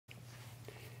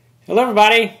Hello,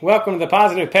 everybody. Welcome to the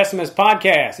Positive Pessimist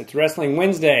Podcast. It's Wrestling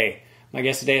Wednesday. My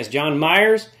guest today is John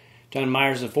Meyers. John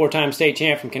Meyers is a four-time state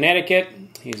champ from Connecticut.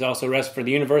 He's also wrestled for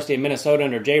the University of Minnesota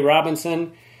under Jay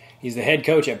Robinson. He's the head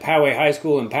coach at Poway High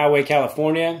School in Poway,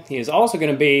 California. He is also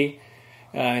going to be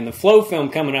in the Flow film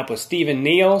coming up with Stephen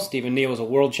Neal. Stephen Neal is a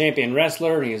world champion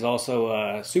wrestler. He is also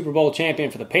a Super Bowl champion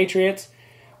for the Patriots.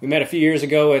 We met a few years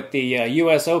ago at the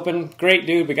U.S. Open. Great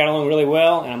dude. We got along really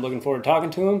well, and I'm looking forward to talking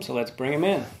to him, so let's bring him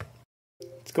in.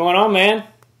 What's going on, man?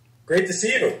 Great to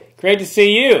see you. Great to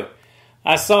see you.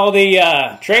 I saw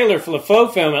the trailer for the Flow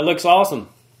film. It looks awesome.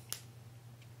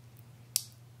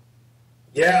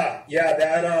 Yeah,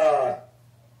 that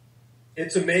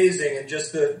it's amazing, and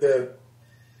just the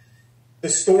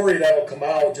story that'll come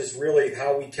out, just really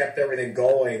how we kept everything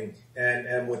going,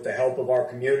 and with the help of our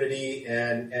community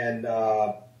and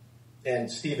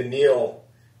Stephen Neal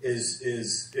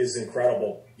is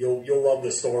incredible. You'll love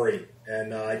the story,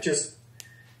 and it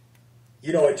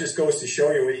just goes to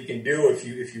show you what you can do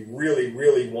if you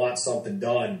really want something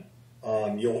done.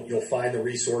 You'll find the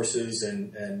resources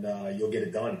and you'll get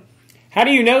it done. How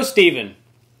do you know Stephen?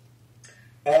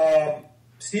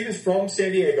 Stephen's from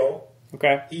San Diego.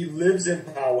 Okay. He lives in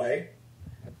Poway.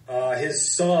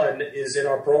 His son is in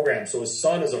our program, so his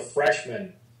son is a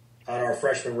freshman on our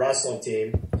freshman wrestling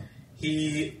team.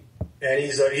 He's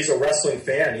a wrestling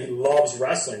fan. He loves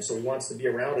wrestling, so he wants to be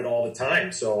around it all the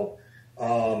time. So,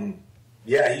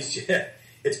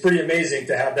 it's pretty amazing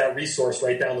to have that resource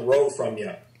right down the road from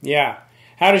you. Yeah.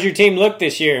 How does your team look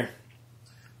this year?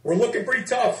 We're looking pretty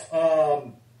tough.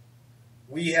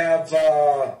 We have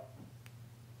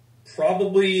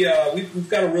we've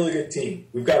got a really good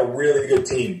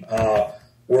team.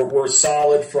 We're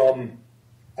solid from,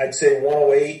 I'd say,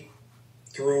 108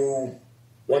 through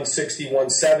 160,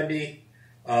 170.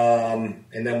 And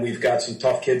then we've got some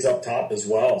tough kids up top as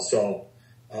well. So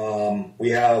we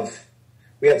had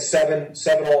seven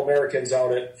All-Americans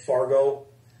out at Fargo.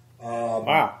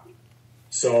 Wow.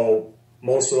 So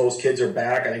most of those kids are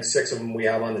back. I think 6 of them we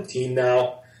have on the team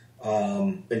now.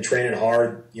 Been training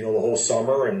hard, the whole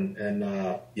summer, and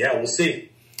we'll see.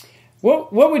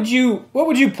 What would you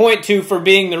point to for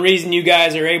being the reason you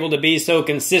guys are able to be so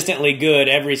consistently good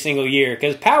every single year?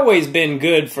 Because Poway's been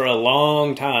good for a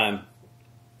long time.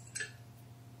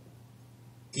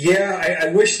 Yeah, I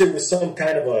wish there was some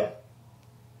kind of a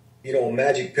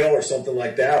magic pill or something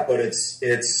like that, but it's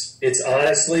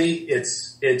honestly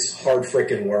hard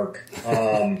freaking work.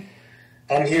 I'm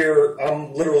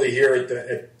literally here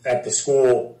at the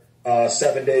school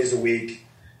 7 days a week.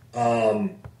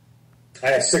 I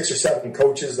have 6 or 7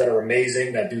 coaches that are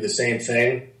amazing that do the same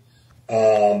thing.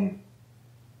 I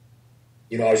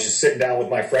was just sitting down with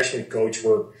my freshman coach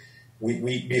where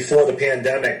we before the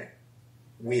pandemic,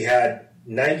 we had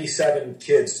 97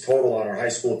 kids total on our high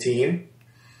school team.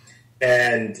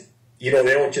 And, they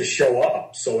don't just show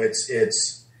up. So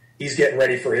he's getting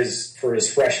ready for his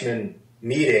freshman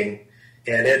meeting,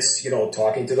 and it's,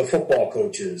 talking to the football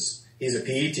coaches. He's a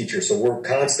PE teacher, so we're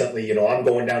constantly, I'm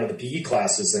going down to the PE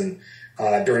classes and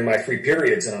during my free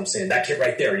periods, and I'm saying, that kid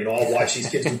right there, I'll watch these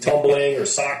kids do tumbling or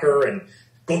soccer, and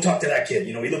go talk to that kid.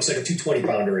 He looks like a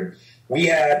 220-pounder. And we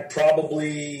had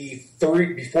probably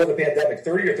 30, before the pandemic,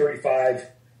 30 or 35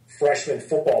 freshman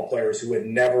football players who had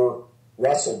never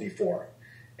wrestled before.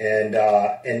 And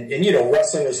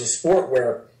wrestling is a sport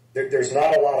where there's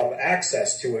not a lot of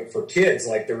access to it for kids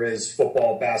like there is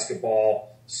football,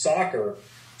 basketball, soccer.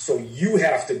 So you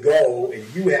have to go and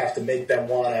you have to make them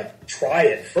want to try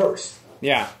it first.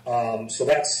 Yeah. So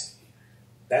that's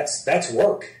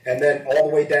work. And then all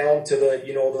the way down to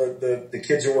the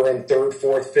kids who are in 3rd,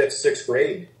 4th, 5th, 6th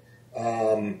grade.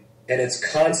 And it's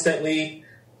constantly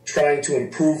trying to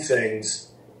improve things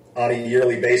on a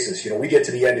yearly basis. We get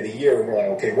to the end of the year and we're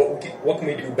like, okay, what can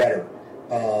we do better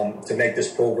to make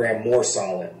this program more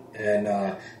solid?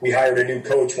 And we hired a new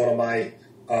coach, one of my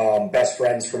best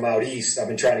friends from out east. I've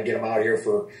been trying to get him out here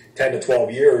for 10 to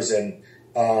 12 years, and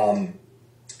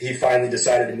he finally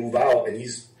decided to move out, and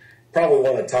he's probably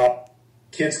one of the top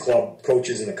kids club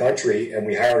coaches in the country, and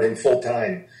we hired him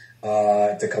full-time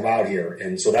to come out here.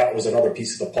 And so that was another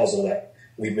piece of the puzzle that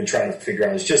we've been trying to figure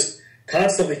out. It's just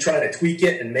constantly trying to tweak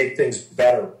it and make things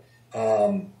better.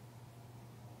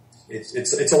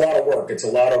 It's a lot of work. It's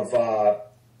a lot of,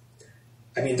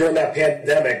 during that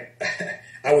pandemic,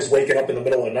 I was waking up in the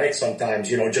middle of the night sometimes,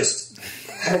 what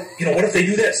if they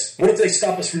do this? What if they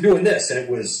stop us from doing this? And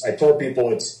I told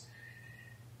people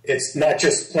it's not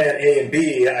just plan A and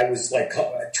B. I was like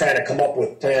trying to come up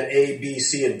with plan A, B,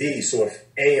 C, and D. So if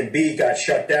A and B got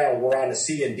shut down, we're on to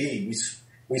C and D.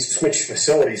 We switched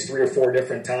facilities 3 or 4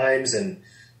 different times, and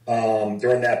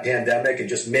during that pandemic, and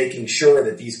just making sure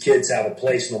that these kids have a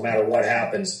place no matter what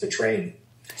happens to train.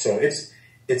 So it's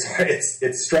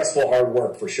stressful, hard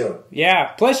work for sure. Yeah.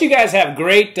 Plus, you guys have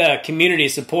great community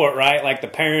support, right? Like the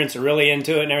parents are really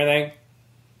into it and everything.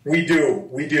 We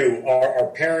do.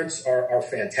 Our parents are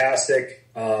fantastic,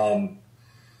 and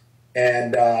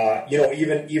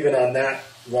even on that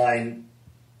line,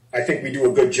 I think we do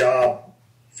a good job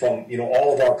from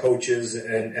all of our coaches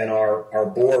and our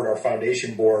board, our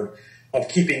foundation board, of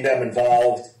keeping them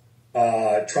involved,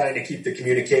 trying to keep the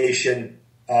communication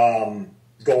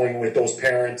going with those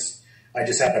parents. I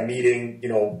just had a meeting,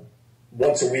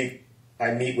 once a week.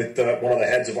 I meet with one of the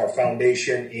heads of our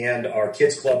foundation and our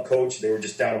kids club coach. They were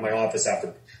just down in my office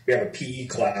after we have a PE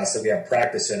class that we have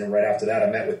practice in, and right after that I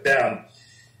met with them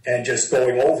and just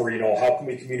going over, how can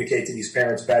we communicate to these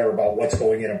parents better about what's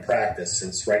going in practice,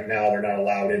 since right now they're not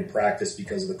allowed in practice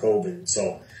because of the COVID.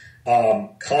 So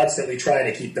constantly trying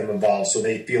to keep them involved so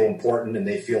they feel important and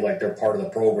they feel like they're part of the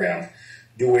program.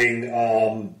 Doing,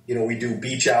 we do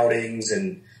beach outings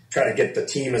and try to get the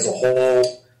team as a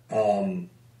whole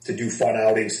to do fun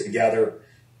outings together.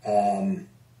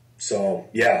 So,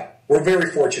 yeah, we're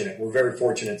very fortunate. We're very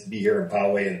fortunate to be here in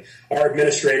Poway. And our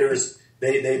administrators,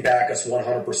 they back us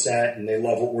 100%, and they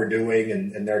love what we're doing,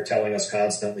 and they're telling us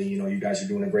constantly, you guys are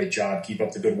doing a great job. Keep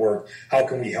up the good work. How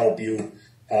can we help you?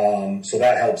 So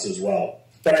that helps as well.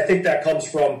 But I think that comes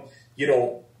from,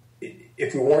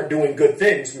 if we weren't doing good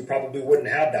things, we probably wouldn't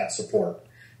have that support.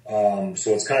 So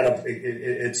it's kind of,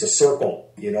 it's a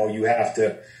circle. You have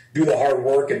to do the hard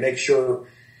work and make sure,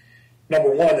 number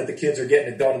one, that the kids are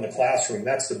getting it done in the classroom.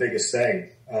 That's the biggest thing.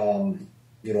 All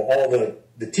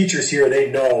the teachers here, they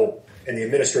know, and the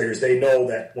administrators, they know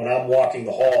that when I'm walking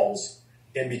the halls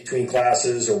in between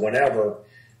classes or whenever,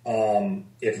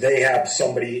 if they have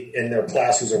somebody in their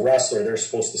class who's a wrestler, they're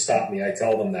supposed to stop me. I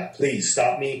tell them that. Please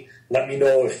stop me. Let me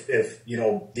know if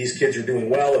these kids are doing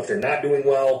well, if they're not doing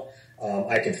well.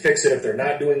 I can fix it if they're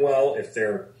not doing well. If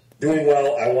they're doing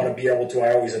well, I want to be able to,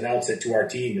 I always announce it to our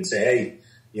team and say, hey,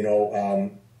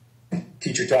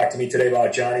 teacher talked to me today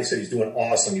about Johnny, said he's doing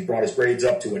awesome. He brought his grades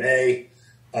up to an A.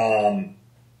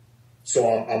 So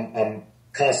I'm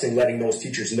constantly letting those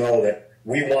teachers know that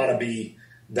we want to be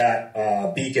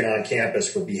that beacon on campus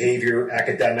for behavior,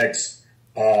 academics,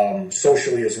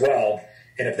 socially as well.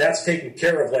 And if that's taken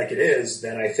care of like it is,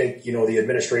 then I think,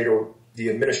 the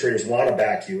administrators want to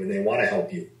back you and they want to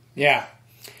help you. Yeah.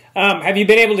 Have you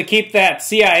been able to keep that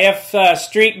CIF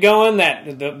streak going?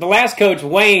 That the last coach,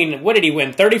 Wayne, what did he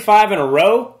win, 35 in a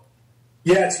row?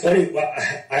 Yeah, it's funny.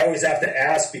 I always have to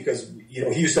ask because, he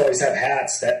used to always have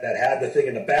hats that had the thing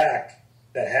in the back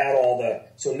that had all the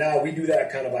 – so now we do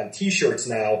that kind of on T-shirts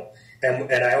now,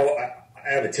 and I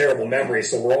have a terrible memory,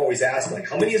 so we're always asking, like,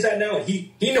 how many is that now?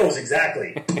 He knows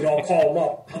exactly. I'll call him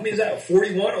up. How many is that?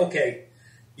 41? Okay.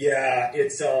 Yeah,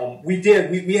 it's we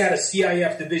had a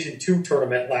CIF Division II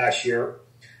tournament last year.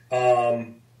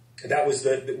 That was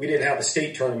we didn't have a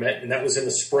state tournament, and that was in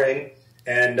the spring.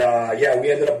 And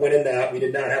we ended up winning that. We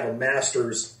did not have a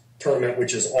Masters tournament,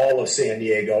 which is all of San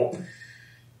Diego.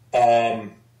 We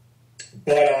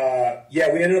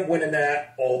ended up winning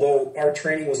that. Although our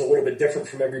training was a little bit different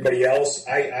from everybody else,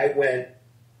 I went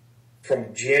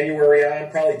from January on,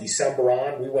 probably December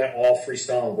on. We went all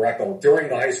freestyle and Greco during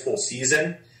the high school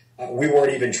season. We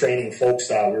weren't even training folk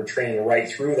style. We were training right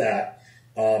through that.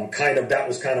 That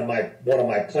was kind of one of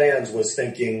my plans, was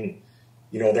thinking,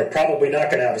 they're probably not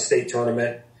going to have a state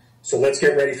tournament, so let's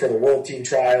get ready for the World Team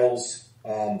Trials,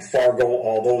 Fargo,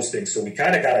 all those things. So we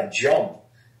kind of got a jump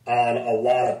on a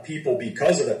lot of people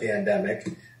because of the pandemic,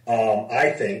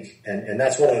 I think, and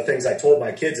that's one of the things I told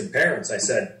my kids and parents. I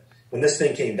said, when this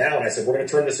thing came down, I said, we're going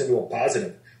to turn this into a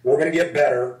positive. We're going to get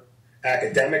better.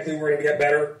 Academically, we're going to get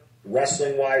better.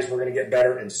 Wrestling-wise, we're going to get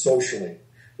better. And socially,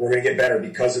 we're going to get better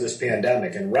because of this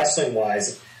pandemic. And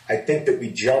wrestling-wise, I think that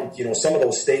we jumped, some of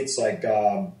those states like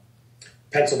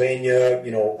Pennsylvania,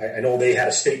 I know they had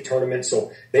a state tournament,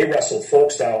 so they wrestled folk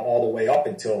style all the way up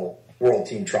until World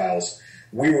Team Trials.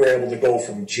 We were able to go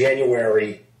from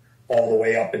January all the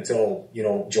way up until,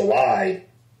 July,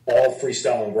 all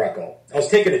freestyle and Greco. I was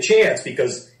taking a chance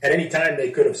because at any time they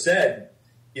could have said,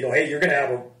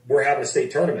 hey, we're having a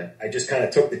state tournament. I just kind of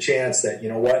took the chance that,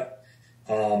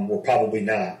 we're probably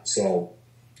not. So,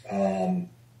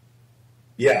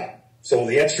 So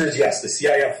the answer is yes. The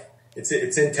CIF,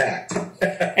 it's intact.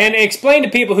 And explain to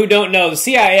people who don't know, the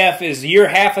CIF is your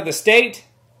half of the state?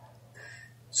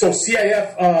 So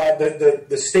CIF,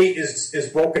 the state is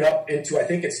broken up into, I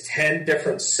think it's 10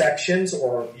 different sections,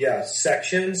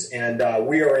 sections. And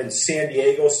we are in San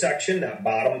Diego section, that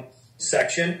bottom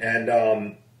section.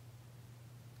 And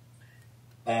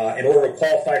In order to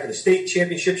qualify for the state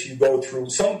championships, you go through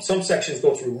some sections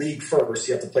go through league first.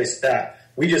 You have to place that.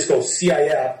 We just go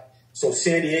CIF. So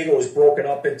San Diego is broken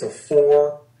up into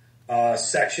 4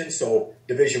 sections. So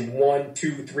Division 1,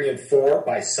 2, 3, and 4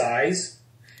 by size.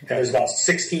 And there's about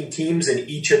 16 teams in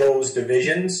each of those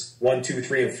divisions, 1, 2,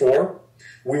 3, and 4.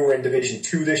 We were in Division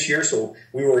 2 this year, so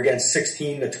we were against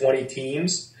 16 to 20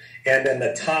 teams. And then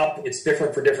the top, it's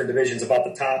different for different divisions. About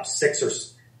the top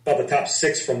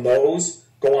 6 from those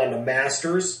go on to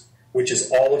Masters, which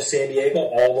is all of San Diego.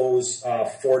 All those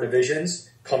 4 divisions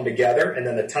come together, and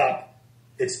then the top,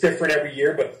 it's different every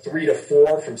year, but 3 to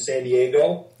 4 from San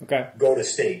Diego go to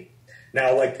state.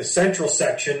 Now, like the central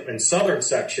section and southern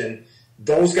section,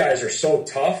 those guys are so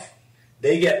tough,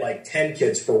 they get like 10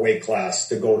 kids per weight class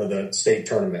to go to the state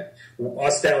tournament.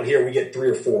 Us down here, we get 3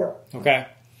 or 4. Okay.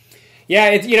 Yeah,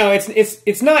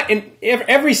 it's not in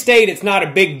every state. It's not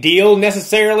a big deal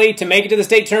necessarily to make it to the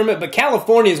state tournament, but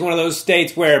California is one of those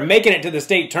states where making it to the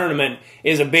state tournament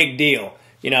is a big deal.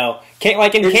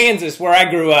 Like in Kansas, where I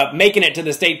grew up, making it to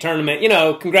the state tournament,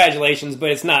 congratulations, but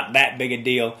it's not that big a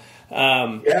deal.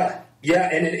 Yeah,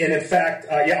 and in fact,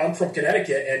 I'm from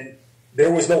Connecticut, and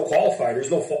there was no qualifier.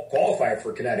 There's no qualifier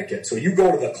for Connecticut. So you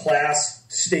go to the class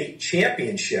state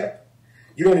championship,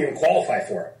 you don't even qualify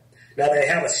for it. Now they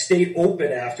have a state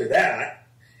open after that,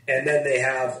 and then they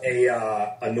have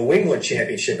a New England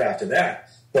championship after that.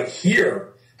 But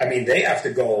here, I mean, they have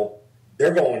to go.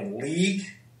 They're going league.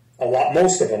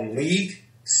 Most of them league,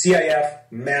 CIF,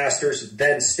 Masters,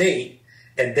 then state,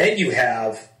 and then you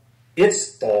have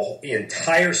it's the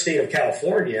entire state of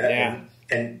California,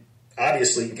 and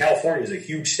obviously California is a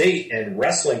huge state, and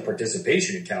wrestling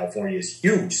participation in California is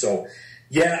huge. So,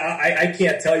 I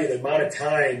can't tell you the amount of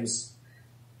times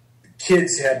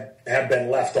kids have been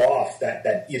left off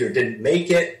that either didn't make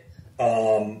it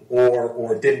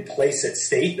or didn't place at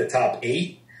state, the top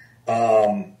 8.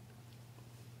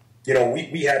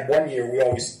 We had one year,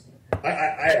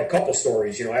 I have a couple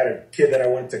stories. I had a kid that I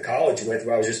went to college with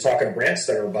where I was just talking to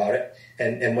Brandstetter about it.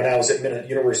 And when I was at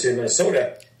University of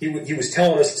Minnesota, he was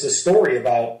telling us a story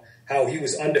about how he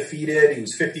was undefeated. He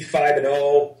was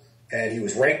 55-0, and he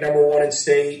was ranked number 1 in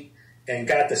state and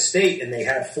got to state. And they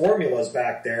had formulas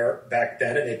back then,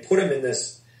 and they put him in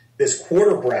this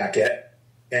quarter bracket.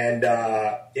 And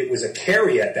it was a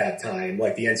carry at that time,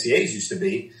 like the NCAAs used to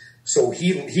be. So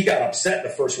he got upset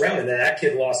in the first round, and then that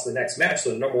kid lost the next match,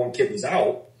 so the number 1 kid was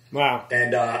out. Wow.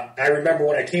 And I remember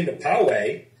when I came to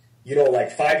Poway,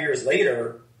 like 5 years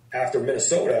later after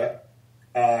Minnesota,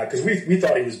 because we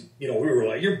thought he was, we were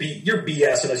like, you're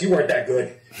BSing us, you weren't that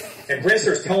good. And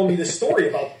Brandster's telling me this story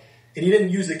about, and he didn't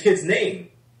use the kid's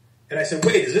name. And I said,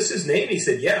 wait, is this his name? And he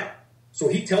said, yeah. So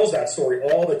he tells that story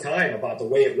all the time about the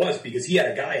way it was, because he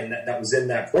had a guy that was in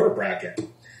that quarter bracket.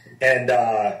 And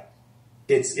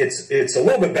it's a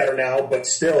little bit better now, but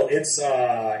still,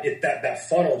 that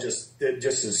funnel just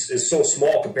is so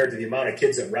small compared to the amount of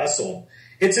kids that wrestle.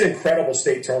 It's an incredible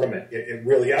state tournament. It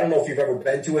really. I don't know if you've ever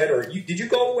been to it, or did you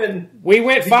go when we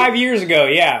went 5 years ago?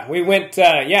 Yeah, we went.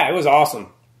 It was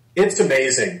awesome. It's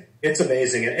amazing. It's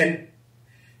amazing, and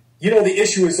the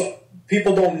issue is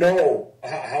people don't know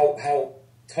how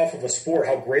tough of a sport,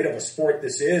 how great of a sport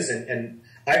this is, and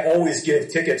I always give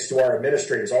tickets to our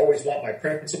administrators. I always want my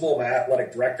principal, my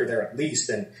athletic director there at least.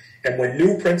 And when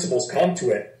new principals come to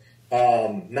it,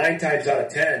 9 times out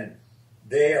of 10,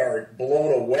 they are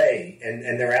blown away.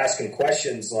 And they're asking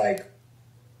questions like,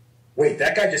 wait,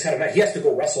 that guy just had a match. He has to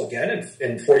go wrestle again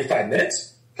in 45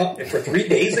 minutes? Huh? And for 3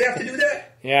 days they have to do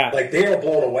that? Yeah. Like, they are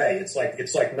blown away. It's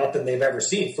like nothing they've ever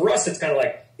seen. For us, it's kind of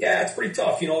like, yeah, it's pretty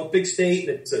tough. Big state.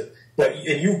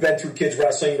 And you've been through kids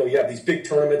wrestling. You have these big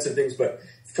tournaments and things, but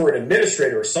for an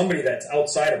administrator or somebody that's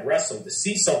outside of wrestling to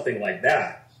see something like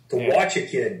that, to watch a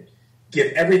kid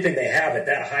give everything they have at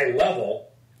that high level,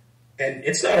 and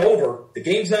it's not over. The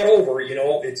game's not over.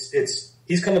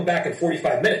 He's coming back in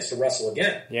 45 minutes to wrestle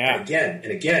again, and again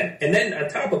and again. And then on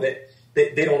top of it,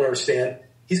 they don't understand.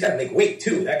 He's got to make weight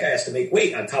too. That guy has to make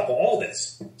weight on top of all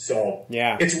this. So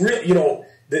it's real.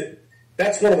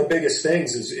 That's one of the biggest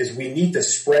things is we need to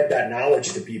spread that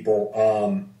knowledge to people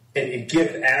and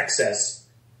give access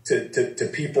to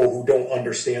people who don't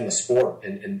understand the sport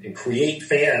and create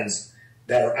fans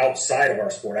that are outside of our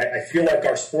sport. I feel like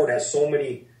our sport has so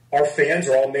many, our fans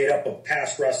are all made up of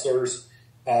past wrestlers,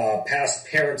 past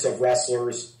parents of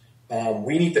wrestlers.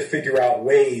 We need to figure out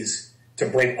ways to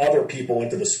bring other people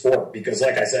into the sport because,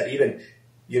 like I said, even,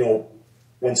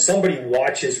 when somebody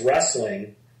watches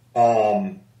wrestling,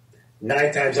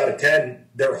 9 times out of 10,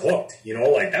 they're hooked,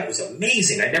 like that was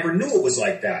amazing. I never knew it was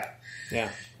like that. Yeah.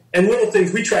 and little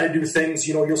things, we try to do things,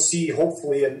 you know, you'll see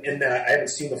hopefully in that, I haven't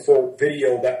seen the full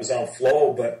video that was on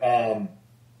Flow, but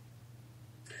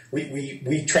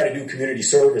we try to do community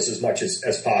service as much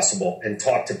as possible and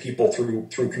talk to people through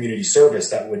community service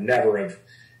that would never have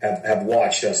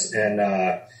watched us.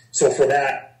 And so for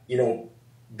that, you know,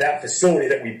 that facility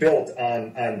that we built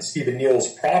on Stephen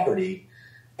Neal's property,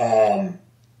 we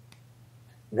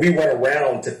went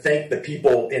around to thank the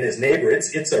people in his neighborhood.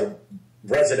 It's a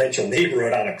residential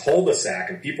neighborhood on a cul-de-sac,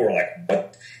 and people were like,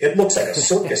 what? It looks like a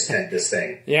circus tent, this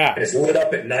thing. Yeah. And it's lit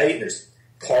up at night, and there's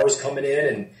cars coming in,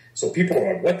 and so people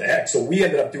were like, what the heck? So we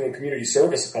ended up doing community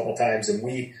service a couple times, and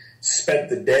we spent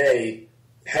the day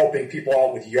helping people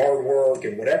out with yard work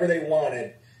and whatever they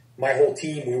wanted. My whole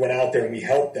team, we went out there and we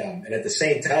helped them. And at the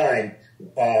same time,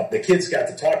 the kids got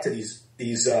to talk to these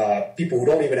people who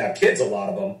don't even have kids, a lot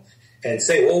of them, and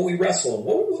say, well, we wrestle.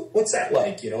 What's that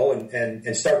like, you know,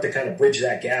 and start to kind of bridge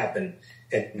that gap and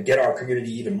get our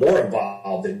community even more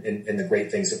involved in the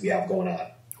great things that we have going on.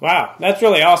 Wow, that's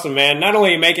really awesome, man. Not only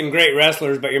are you making great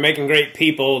wrestlers, but you're making great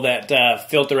people that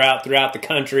filter out throughout the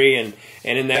country and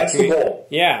in that That's the goal.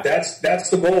 Yeah.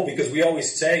 That's the goal, because we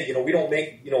always say, you know, we don't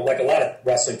make, you know, like a lot of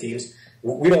wrestling teams,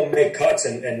 we don't make cuts.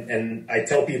 And I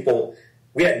tell people,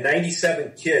 we had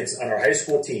 97 kids on our high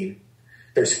school team.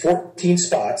 There's 14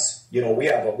 spots. You know, we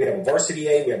have a varsity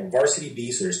A, we have a varsity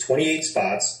B, so there's 28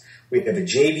 spots. We have a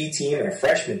JV team and a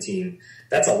freshman team.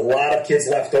 That's a lot of kids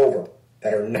left over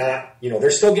that are not, you know,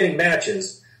 they're still getting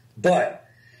matches, but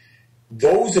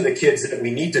those are the kids that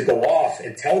we need to go off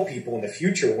and tell people in the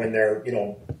future when they're, you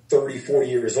know, 30, 40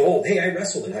 years old, hey, I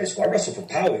wrestled in high school. I wrestled for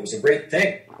Poway. It was a great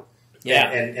thing.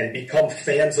 Yeah. And become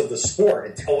fans of the sport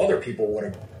and tell other people what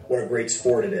a great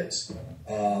sport it is.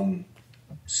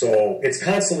 So it's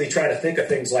constantly trying to think of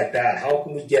things like that. How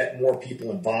can we get more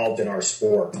people involved in our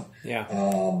sport? Yeah.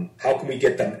 How can we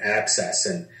get them access?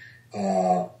 And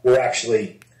we're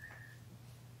actually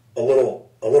a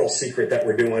little secret that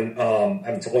we're doing. I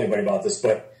haven't told anybody about this,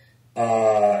 but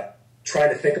trying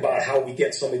to think about how we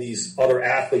get some of these other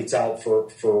athletes out for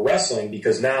wrestling,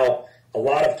 because now a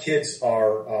lot of kids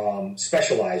are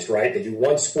specialized, right? They do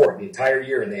one sport the entire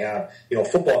year, and they have, you know, a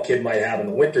football kid might have in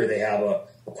the winter, they have a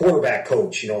quarterback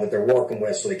coach, you know, that they're working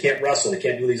with, so they can't wrestle, they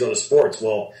can't do these other sports.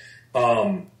 Well,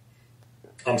 I'm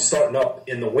starting up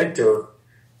in the winter.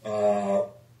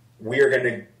 We are going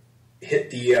to hit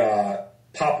the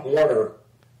Pop Warner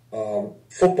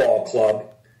football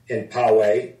club in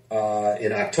Poway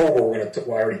in October. I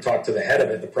already talked to the head of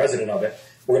it, the president of it.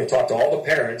 We're going to talk to all the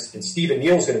parents, and Stephen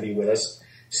Neal's going to be with us.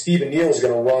 Stephen Neal's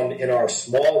going to run in our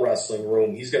small wrestling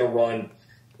room. He's going to run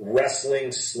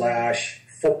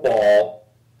wrestling/football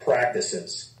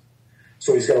practices.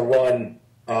 So he's going to run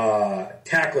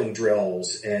tackling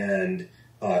drills and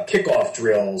kickoff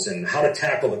drills and how to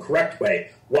tackle the correct way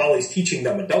while he's teaching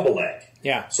them a double leg.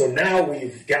 Yeah. So now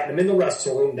we've gotten them in the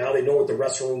wrestling room. Now they know what the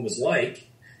wrestling room was like,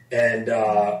 and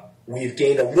we've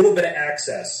gained a little bit of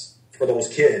access for those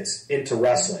kids into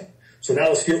wrestling. So now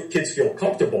those kids feel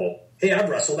comfortable. Hey, I've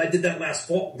wrestled. I did that last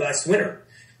winter.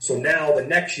 So now the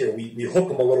next year we hook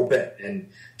them a little bit, and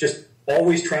just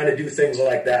always trying to do things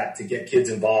like that to get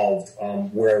kids involved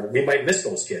where we might miss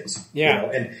those kids. Yeah. You know?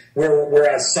 And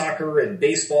whereas soccer and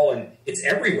baseball, and it's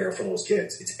everywhere for those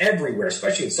kids. It's everywhere,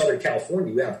 especially in Southern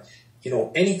California. You have, you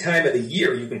know, any time of the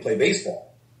year you can play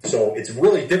baseball. So it's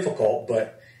really difficult,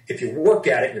 but if you work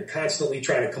at it, you're constantly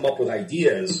trying to come up with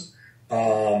ideas,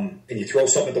 and you throw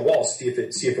something at the wall, see if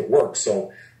it works.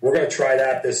 So we're going to try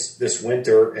that this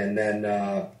winter, and then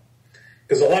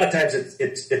because a lot of times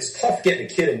it's tough getting a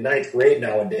kid in 9th grade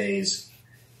nowadays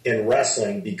in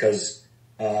wrestling, because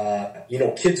you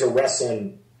know, kids are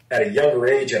wrestling at a younger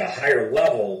age at a higher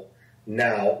level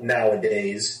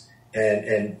nowadays,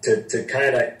 and to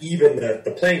kind of even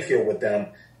the playing field with them,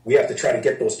 we have to try to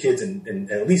get those kids in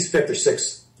at least 5th or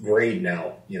 6th grade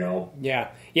now, you know. Yeah,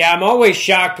 I'm always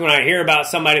shocked when I hear about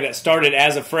somebody that started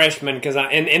as a freshman,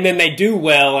 and then they do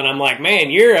well, and I'm like, man,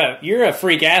 you're a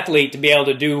freak athlete to be able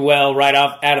to do well right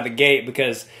off out of the gate,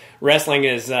 because wrestling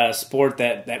is a sport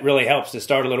that really helps to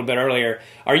start a little bit earlier.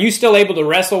 Are you still able to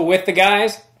wrestle with the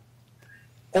guys?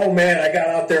 Oh man, I got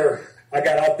out there I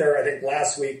think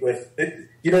last week with it,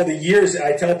 you know, the years.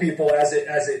 I tell people as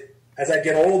I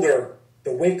get older,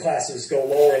 the weight classes go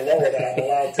lower and lower that I'm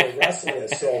allowed to wrestle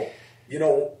with. So, you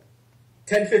know,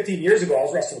 10, 15 years ago, I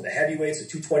was wrestling with the heavyweights,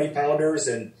 the 220-pounders,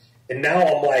 and now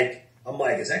I'm like,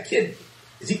 is that kid,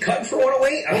 is he cutting for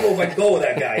 108? I don't know if I can go with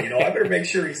that guy, you know. I better make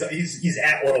sure he's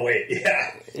at 108.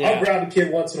 Yeah. I'll grab a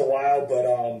kid once in a while,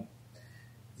 but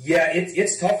yeah,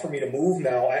 it's tough for me to move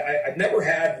now. I've never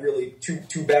had really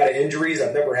too bad of injuries.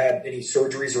 I've never had any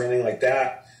surgeries or anything like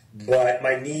that. but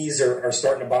my knees are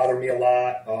starting to bother me a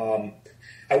lot.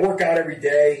 I work out every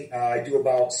day. I do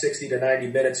about 60 to 90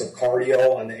 minutes of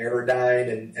cardio on the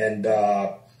Aerodyne and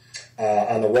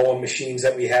on the rowing machines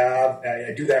that we have.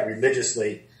 I do that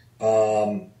religiously.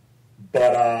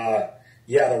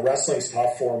 Yeah, the wrestling's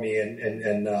tough for me,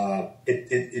 and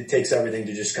it takes everything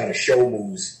to just kind of show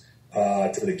moves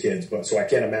to the kids. But so I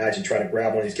can't imagine trying to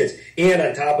grab one of these kids. And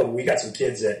on top of it, we got some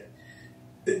kids that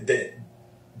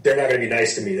they're not going to be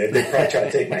nice to me. They're probably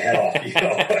trying to take my head off, you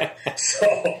know.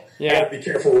 So yeah. I got to be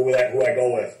careful who I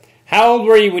go with. How old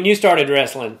were you when you started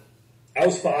wrestling? I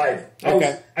was 5.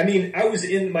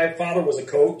 My father was a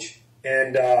coach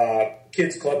and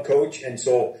kids club coach, and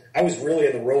so I was really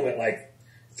in the room at like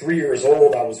 3 years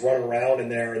old. I was running around in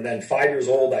there, and then 5 years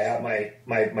old, I had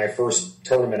my first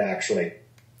tournament actually.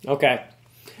 Okay.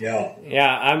 Yeah. Yeah,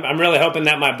 I'm really hoping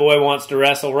that my boy wants to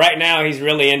wrestle. Right now, he's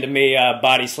really into me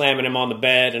body slamming him on the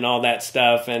bed and all that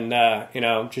stuff, and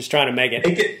just trying to make it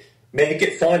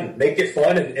fun,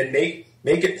 and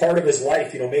make it part of his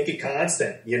life. make it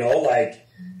constant. Like,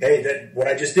 hey, that what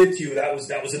I just did to you, that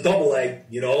was a double leg.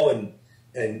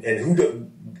 And who to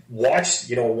watch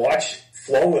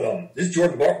flow with him. This is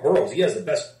Jordan Burroughs. He has the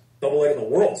best double leg in the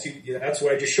world. So that's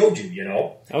what I just showed you.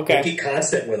 Okay. Make it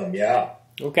constant with him. Yeah.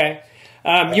 Okay.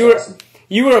 Awesome.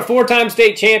 You were a 4-time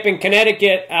state champ in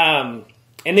Connecticut, and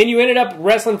then you ended up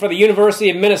wrestling for the University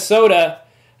of Minnesota.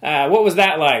 What was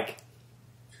that like?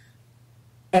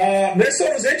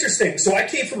 Minnesota was interesting. So I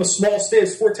came from a small state. I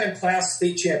was 4-time class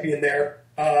state champion there,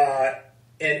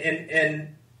 and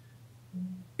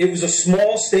it was a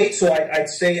small state. So I'd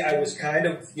say I was kind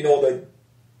of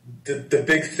the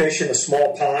big fish in a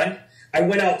small pond. I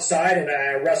went outside and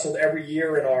I wrestled every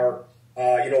year in our.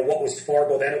 What was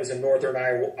Fargo then? It was in northern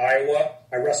Iowa.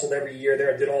 I wrestled every year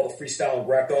there. I did all the freestyle and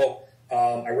Greco.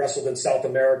 I wrestled in South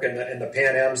America in the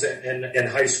Pan Ams in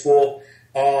high school.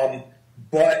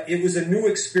 But it was a new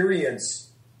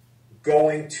experience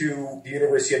going to the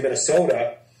University of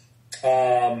Minnesota.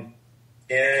 And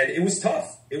it was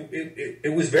tough.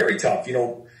 It was very tough.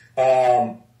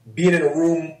 Being in a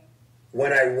room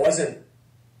when I wasn't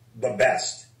the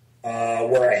best,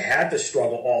 where I had to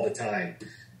struggle all the time.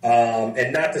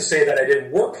 And not to say that I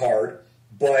didn't work hard,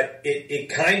 but it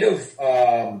kind of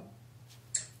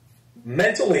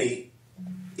mentally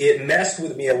it messed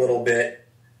with me a little bit.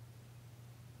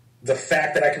 The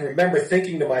fact that I can remember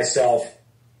thinking to myself,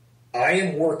 I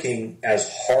am working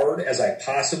as hard as I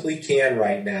possibly can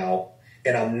right now,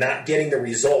 and I'm not getting the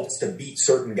results to beat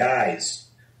certain guys.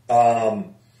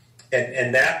 And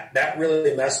that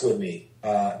really messed with me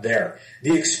there.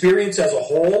 The experience as a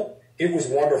whole, it was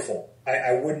wonderful.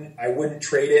 I wouldn't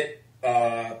trade it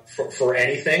for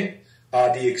anything.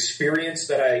 The experience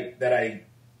that I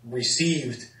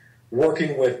received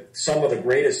working with some of the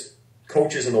greatest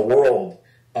coaches in the world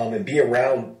and being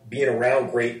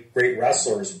around great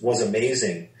wrestlers was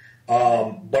amazing.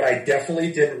 But I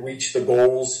definitely didn't reach the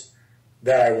goals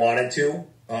that I wanted to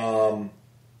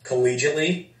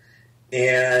collegiately,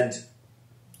 and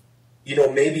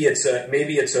maybe it's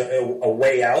a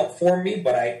way out for me,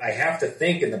 but I have to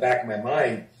think in the back of my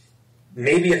mind,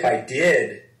 maybe if I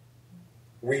did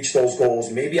reach those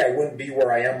goals, maybe I wouldn't be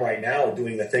where I am right now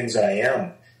doing the things that I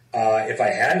am. If I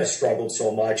hadn't have struggled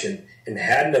so much and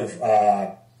hadn't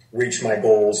have reached my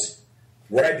goals,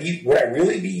 would I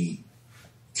really be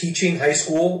teaching high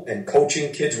school and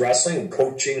coaching kids wrestling and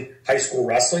coaching high school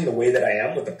wrestling the way that I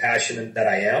am with the passion that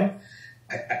I am?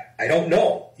 I don't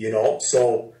know,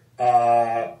 so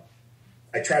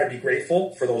I try to be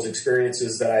grateful for those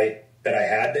experiences that I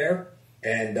had there,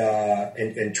 and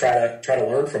try to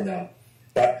learn from them.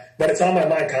 But it's on my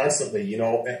mind constantly,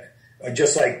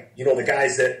 just like the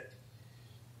guys that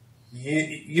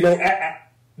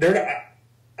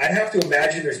I'd have to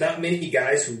imagine there's not many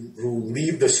guys who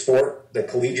leave the sport, the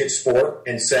collegiate sport,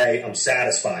 and say I'm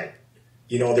satisfied.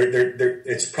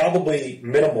 It's probably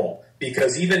minimal,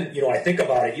 because even I think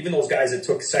about it, even those guys that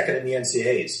took second in the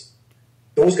NCAAs.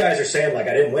 Those guys are saying, like,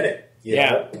 I didn't win it. You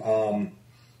know?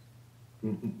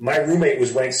 My roommate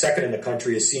was ranked second in the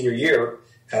country his senior year,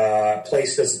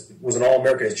 was an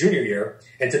All-American his junior year,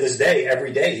 and to this day,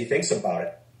 every day, he thinks about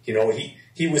it.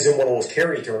 He was in one of those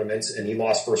carry tournaments, and he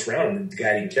lost first round, and the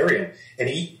guy didn't carry him. And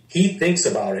he thinks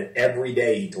about it every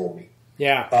day, he told me.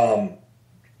 Yeah.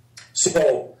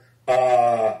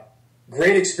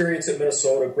 Great experience at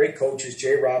Minnesota, great coaches.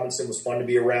 Jay Robinson was fun to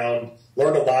be around.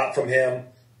 Learned a lot from him.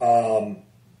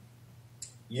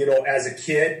 As a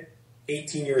kid,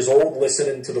 18 years old,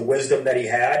 listening to the wisdom that he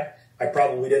had, I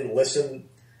probably didn't listen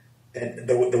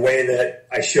the way that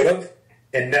I should have.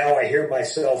 And now I hear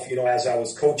myself, as I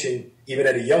was coaching, even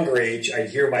at a younger age, I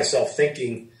hear myself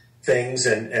thinking things,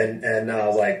 and I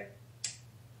was like,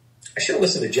 I should have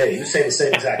listened to Jay. He was saying the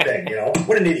same exact thing.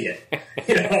 What an idiot.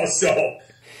 So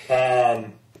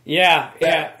yeah,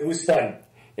 it was fun.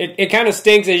 It kind of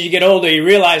stinks as you get older. You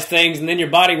realize things, and then your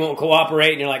body won't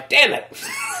cooperate, and you're like, damn it.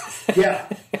 Yeah,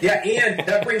 and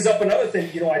that brings up another thing.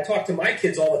 I talk to my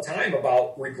kids all the time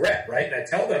about regret, right? And I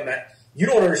tell them that you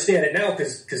don't understand it now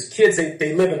because kids,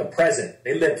 they live in the present.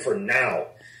 They live for now.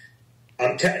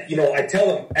 I tell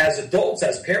them as adults,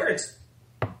 as parents,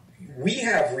 we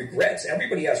have regrets.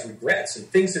 Everybody has regrets and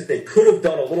things that they could have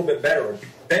done a little bit better or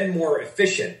been more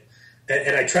efficient.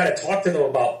 And I try to talk to them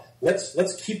about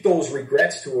let's keep those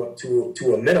regrets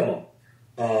to a minimum.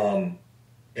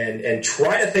 And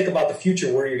try to think about the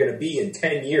future where you're going to be in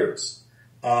 10 years.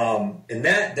 And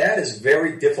that is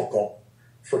very difficult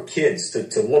for kids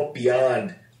to look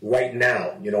beyond right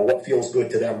now, what feels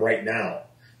good to them right now.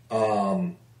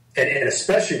 And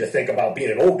especially to think about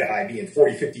being an old guy, being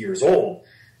 40, 50 years old,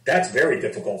 that's very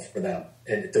difficult for them.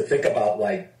 And to think about,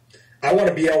 like, I want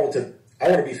to be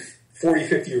 40,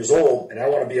 50 years old, and I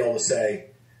want to be able to say,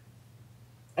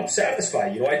 I'm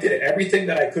satisfied. I did everything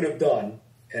that I could have done.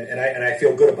 And I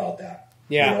feel good about that.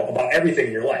 Yeah. About everything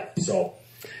in your life. So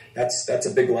that's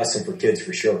a big lesson for kids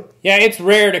for sure. Yeah, it's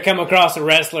rare to come across a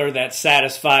wrestler that's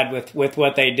satisfied with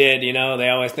what they did. They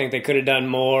always think they could have done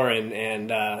more,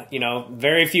 and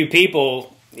very few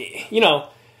people.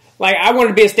 Like I wanted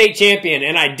to be a state champion,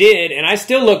 and I did, and I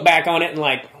still look back on it and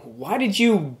like, why did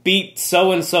you beat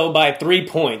so and so by 3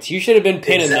 points? You should have been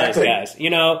pinning those guys.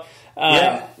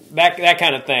 That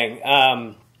kind of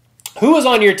thing. Who was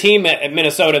on your team at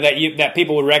Minnesota that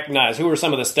people would recognize? Who were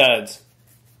some of the studs?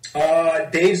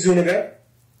 Dave Zuniga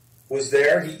was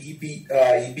there. He beat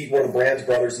one of the Brands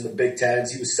brothers in the Big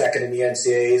Tens. He was second in the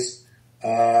NCAAs.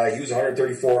 He was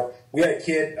 134. We had a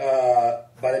kid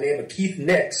by the name of Keith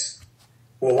Nix,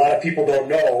 who a lot of people don't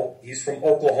know. He's from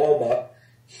Oklahoma.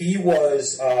 He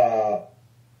was as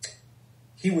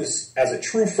a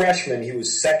true freshman. He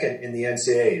was second in the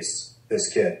NCAAs. This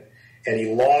kid, and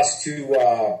he lost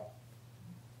to.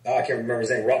 I can't remember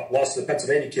his name. Lost to the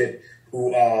Pennsylvania kid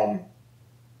who,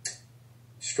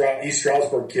 East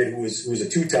Stroudsburg kid who was a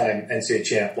two-time NCAA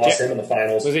champ. Lost him in the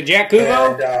finals. Was it Jack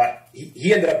Kuvo? And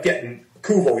he ended up getting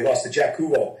Kuvo. He lost to Jack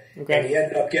Kuvo, okay. And he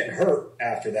ended up getting hurt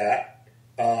after that,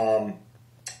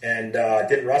 and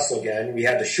didn't wrestle again. We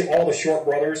had all the Short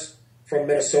brothers from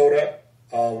Minnesota.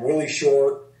 Willie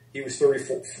Short, he was third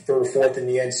or fourth in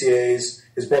the NCAAs.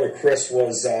 His brother Chris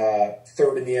was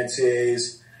third in the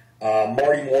NCAAs.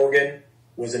 Marty Morgan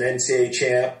was an NCAA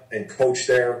champ and coached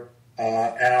there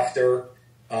after.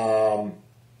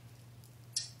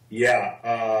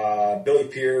 Billy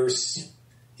Pierce,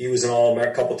 he was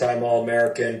an couple-time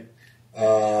All-American. I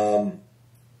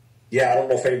don't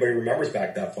know if anybody remembers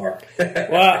back that far.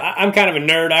 Well, I'm kind of a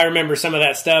nerd. I remember some of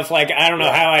that stuff. Like, I don't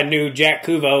know how I knew Jack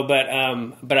Kuvo,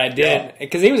 but I did.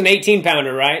 Because he was an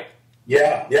 18-pounder, right?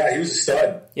 Yeah, he was a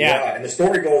stud. Yeah, and the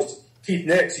story goes, Keith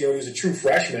Nix, he was a true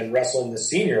freshman wrestling the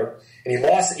senior, and he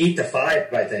lost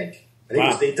 8-5, I think. It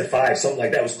was 8-5, something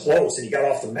like that. It was close, and he got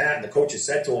off the mat, and the coaches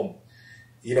said to him,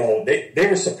 they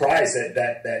were surprised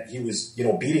that he was,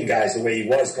 beating guys the way he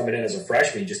was coming in as a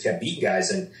freshman. He just kept beating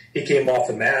guys, and he came off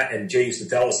the mat, and Jay used to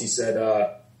tell us, he said,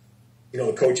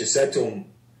 the coaches said to him,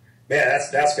 man,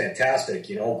 that's fantastic,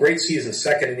 great season,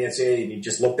 second in the NCAA, and he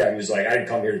just looked at him, he was like, I didn't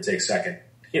come here to take second.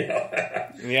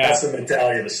 That's the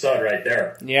mentality of a stud right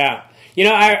there. Yeah.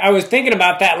 I was thinking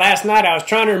about that last night. I was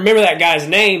trying to remember that guy's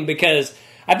name because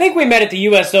I think we met at the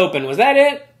U.S. Open. Was that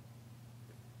it?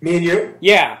 Me and you?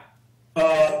 Yeah.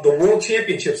 The World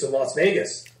Championships in Las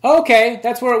Vegas. Okay,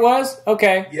 that's where it was?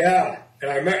 Okay. Yeah. And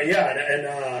I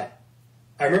remember,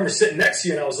 I remember sitting next to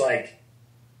you and I was like,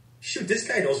 shoot, this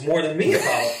guy knows more than me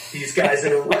about these guys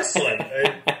that are wrestling.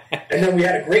 And then we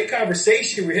had a great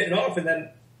conversation. We were hitting off, and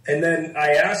then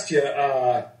I asked you,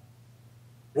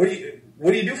 what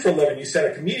do you do for a living? You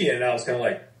said a comedian, and I was kind of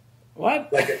like,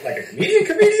 what? Like a comedian?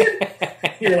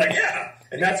 You were like, yeah.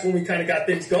 And that's when we kind of got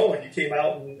things going. You came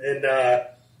out and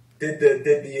did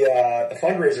the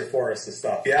fundraiser for us and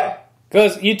stuff. Yeah.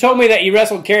 Because you told me that you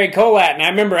wrestled Kerry Colat, and I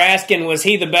remember asking, was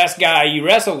he the best guy you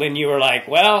wrestled? And you were like,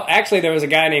 well, actually, there was a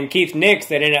guy named Keith Nix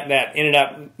that ended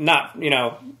up not,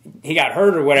 he got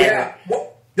hurt or whatever. Yeah.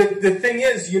 Well, the thing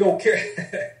is,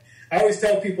 I always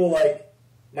tell people, like,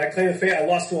 my claim to fame, I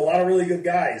lost to a lot of really good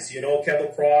guys,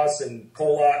 Kevin Cross and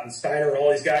Colat and Steiner and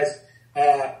all these guys.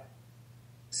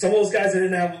 Some of those guys I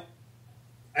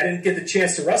didn't get the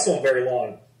chance to wrestle them very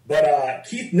long. But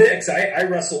Keith Nix, I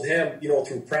wrestled him,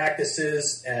 through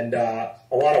practices and a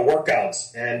lot of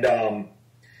workouts. And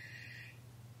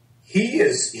he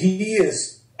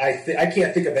is I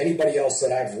can't think of anybody else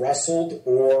that I've wrestled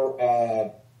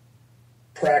or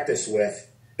practiced with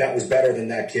that was better than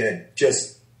that kid.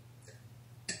 Just,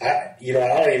 I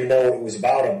don't even know what it was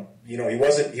about him. He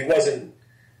wasn't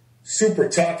super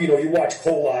tough. You watch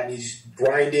Kolot and he's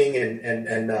grinding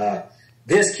and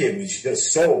this kid was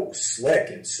just so slick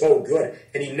and so good.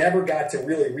 And he never got to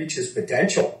really reach his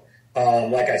potential.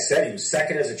 Like I said, he was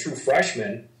second as a true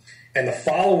freshman. And the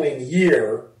following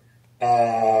year,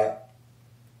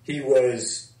 he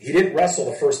didn't wrestle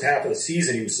the first half of the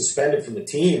season. He was suspended from the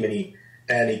team,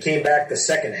 and he came back the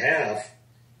second half,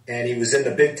 and he was in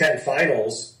the Big Ten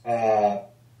finals.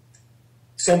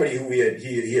 Somebody who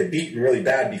he had beaten really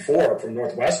bad before from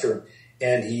Northwestern,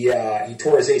 and he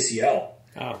tore his ACL,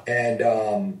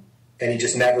 and he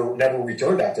just never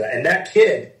returned after that. And that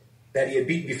kid that he had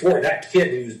beaten before, that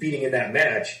kid who was beating in that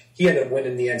match, he ended up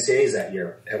winning the NCAAs that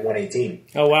year at 118.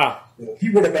 Oh wow! He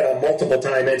would have been a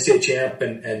multiple-time NCAA champ,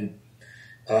 and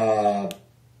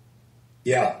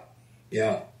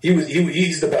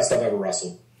he's the best I've ever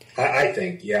wrestled. I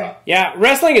think, yeah. Yeah,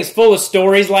 wrestling is full of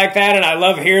stories like that, and I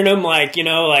love hearing them. Like,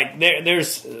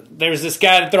 there's this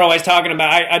guy that they're always talking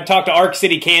about. I talk to Ark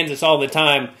City, Kansas all the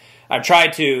time. I try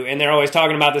to, and they're always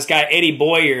talking about this guy, Eddie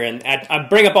Boyer, and I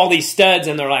bring up all these studs,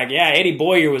 and they're like, yeah, Eddie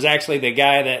Boyer was actually the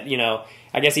guy that,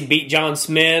 I guess he beat John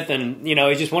Smith, and,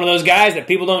 he's just one of those guys that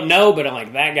people don't know, but I'm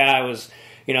like, that guy was,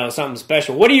 something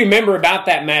special. What do you remember about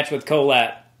that match with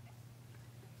Kolot?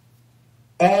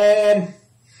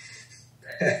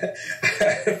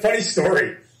 Funny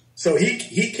story. So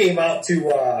he came out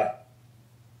to,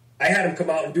 I had him come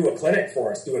out and do a clinic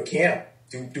for us, do a camp,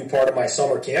 do part of my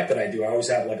summer camp that I do. I always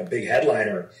have like a big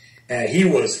headliner, and he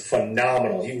was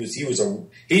phenomenal.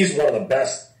 He's one of the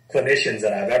best clinicians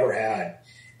that I've ever had.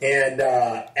 And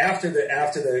after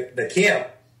the camp,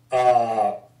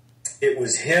 it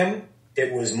was him.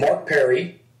 It was Mark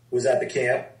Perry who was at the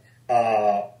camp.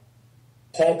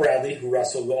 Paul Bradley, who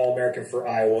wrestled the All-American for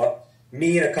Iowa.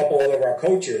 Me and a couple of our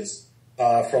coaches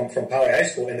from Poway High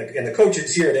School, and the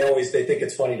coaches here, they think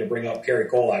it's funny to bring up Kerry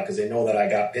Kolot because they know that I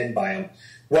got pinned by him.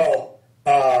 Well,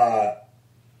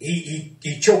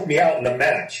 he choked me out in the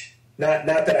match. Not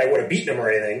that I would have beaten him or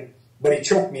anything, but he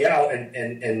choked me out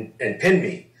and pinned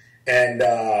me. And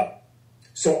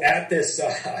so at this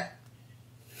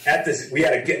we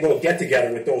had a little get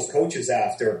together with those coaches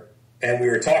after. And we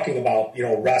were talking about,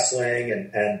 wrestling,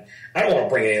 and I don't want to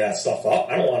bring any of that stuff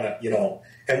up. I don't want to,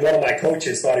 and one of my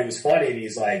coaches thought he was funny, and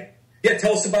he's like, yeah,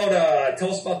 tell us about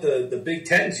the Big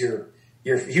Tens. He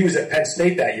was at Penn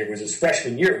State that year. It was his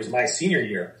freshman year. It was my senior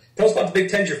year. Tell us about the Big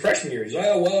Tens your freshman year. He's like,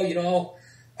 oh, well,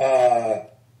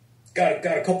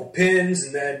 got a couple pins,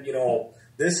 and then,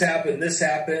 this happened,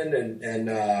 and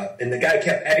the guy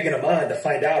kept egging him on to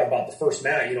find out about the first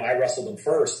match. I wrestled him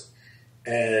first.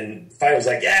 And finally was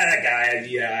like, yeah, that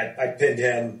guy, I pinned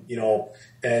him,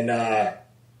 and I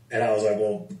was like,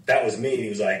 well, that was me. And he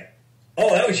was like,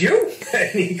 oh, that was you?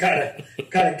 And he kind of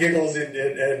giggles and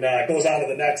goes on to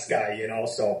the next guy,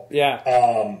 so.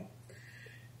 Yeah.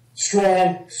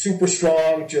 Strong, super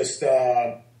strong, just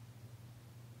as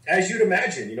you'd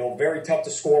imagine, very tough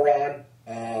to score on.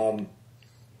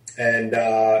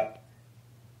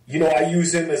 I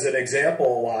use him as an example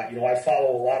a lot. I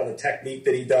follow a lot of the technique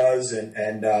that he does,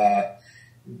 and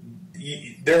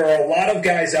there are a lot of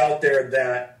guys out there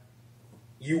that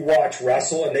you watch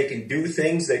wrestle, and they can do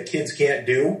things that kids can't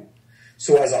do.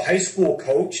 So as a high school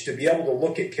coach, to be able to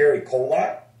look at Kerry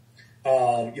Kolot,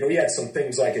 he had some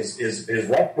things like his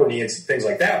rubber knee and things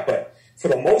like that, but for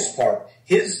the most part,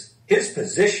 his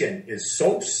position is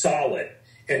so solid.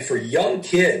 And for young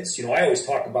kids, I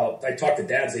talk to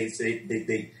dads,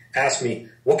 they ask me,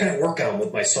 what can I work on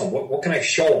with my son? What can I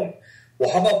show him?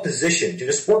 Well, how about position?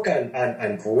 Just work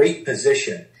on great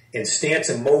position and stance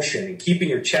and motion and keeping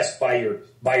your chest by your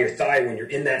thigh when you're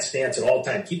in that stance at all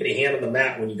time. Keeping a hand on the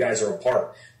mat when you guys are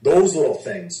apart. Those little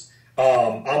things.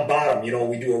 On bottom,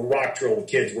 we do a rock drill with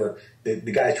kids where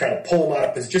the guy's trying to pull them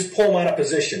out of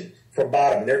position from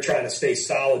bottom, and they're trying to stay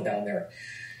solid down there.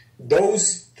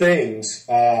 Those things,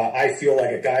 I feel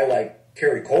like a guy like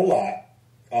Kerry Kolot,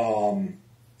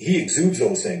 he exudes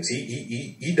those things.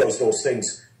 He does those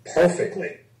things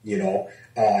perfectly.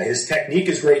 His technique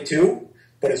is great too,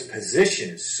 but his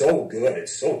position is so good.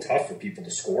 It's so tough for people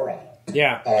to score on him.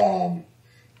 Yeah.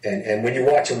 And when you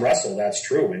watch him wrestle, that's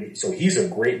true. And so he's a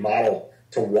great model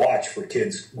to watch for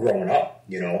kids growing up.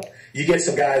 You get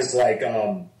some guys like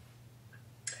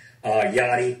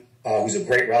Yanni, who's a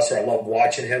great wrestler. I love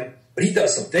watching him, but he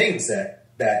does some things that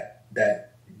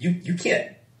you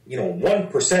can't.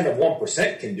 1% of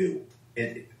 1% can do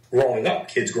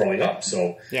kids growing up.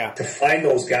 So yeah. To find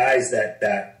those guys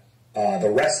that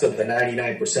the rest of the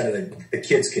 99% of the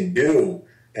kids can do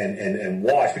and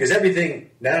watch. Because everything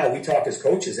now, we talk as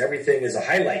coaches, everything is a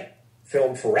highlight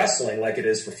film for wrestling like it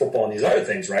is for football and these other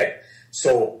things, right?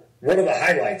 So what are the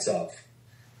highlights of?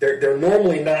 They're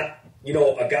normally not,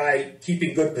 a guy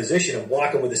keeping good position and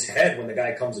blocking with his head when the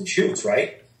guy comes and shoots,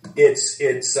 right? It's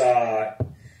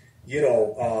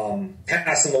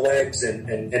passing the legs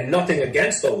and nothing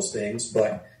against those things,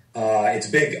 but it's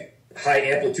big, high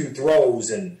amplitude throws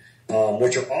and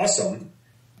which are awesome.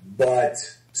 But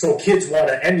so kids want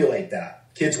to emulate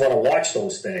that. Kids want to watch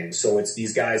those things. So it's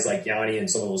these guys like Yanni and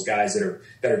some of those guys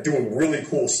that are doing really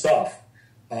cool stuff.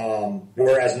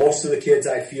 Whereas most of the kids,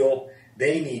 I feel,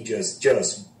 they need just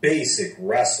basic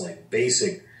wrestling,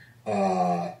 basic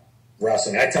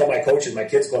wrestling. I tell my coaches, my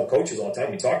kids club coaches all the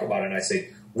time, we talk about it, and I say,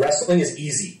 wrestling is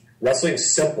easy. Wrestling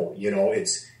is simple.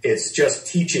 It's just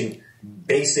teaching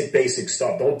basic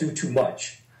stuff. Don't do too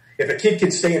much. If a kid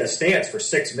can stay in a stance for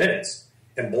 6 minutes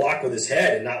and block with his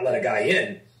head and not let a guy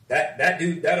in, that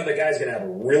other guy's going to have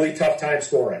a really tough time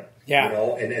scoring. Yeah.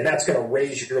 And that's going to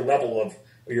raise your level of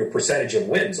your percentage of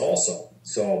wins also.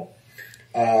 So,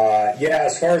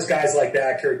 as far as guys like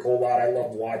that, Kerry Colbot, I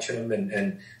love watching him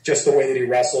and just the way that he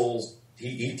wrestles.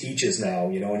 He teaches now,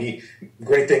 and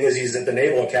great thing is he's at the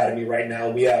Naval Academy right now.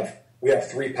 We have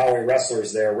 3 Poway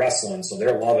wrestlers there wrestling, so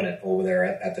they're loving it over there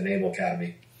at the Naval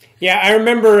Academy. Yeah, I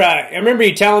remember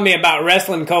you telling me about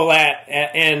wrestling Colat,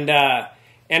 and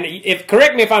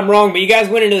correct me if I'm wrong, but you guys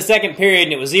went into the second period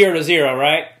and it was 0-0,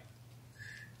 right?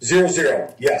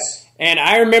 0-0, yes. And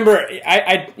I remember,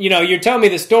 you're telling me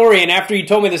the story, and after you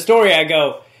told me the story, I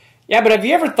go, yeah, but have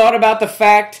you ever thought about the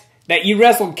fact that you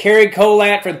wrestled Kerry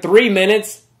Colat for 3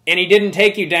 minutes and he didn't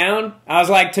take you down? I was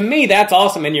like, to me, that's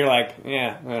awesome. And you're like,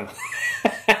 yeah.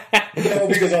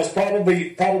 Because I was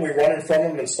probably running from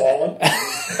him and stalling.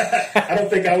 I don't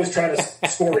think I was trying to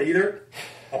score either.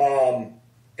 And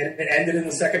it ended in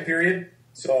the second period.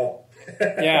 So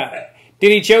yeah.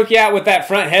 Did he choke you out with that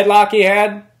front headlock he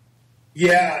had?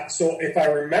 Yeah. So if I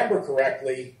remember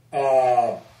correctly,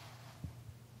 I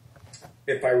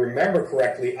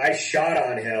shot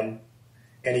on him,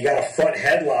 and he got a front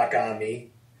headlock on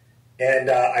me, and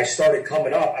I started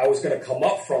coming up. I was going to come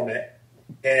up from it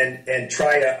and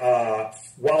try to,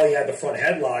 while he had the front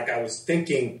headlock, I was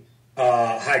thinking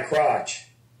high crotch,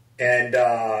 and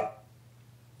I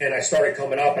started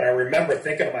coming up, and I remember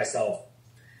thinking to myself,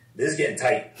 this is getting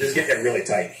tight. This is getting really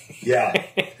tight. Yeah.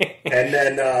 And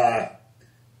then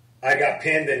I got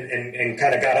pinned and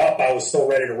kind of got up. I was still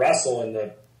ready to wrestle, and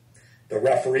the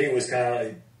referee was kind of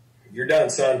like, you're done,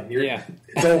 son.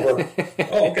 It's over.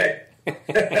 Oh, okay.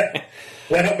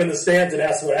 Went up in the stands and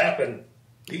asked what happened.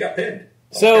 He got pinned.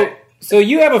 Okay. So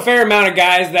you have a fair amount of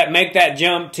guys that make that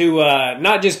jump to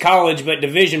not just college but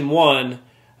Division I.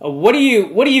 What do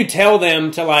you tell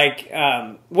them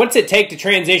to what's it take to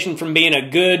transition from being a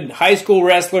good high school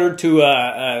wrestler to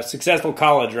a successful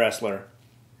college wrestler?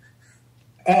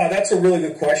 That's a really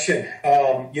good question.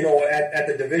 At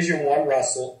the Division I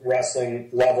wrestling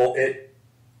level,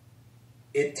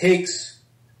 it takes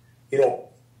more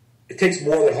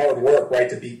than hard work, right,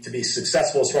 to be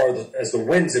successful as far as the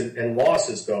wins and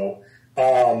losses go.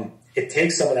 It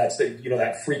takes some of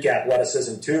that freak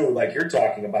athleticism too, like you're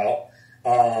talking about.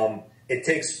 It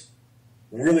takes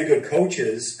really good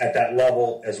coaches at that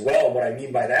level as well. And what I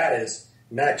mean by that is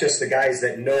not just the guys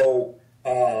that know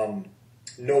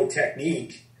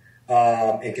technique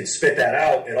and can spit that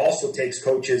out. It also takes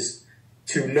coaches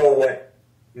to know what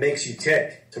makes you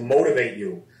tick, to motivate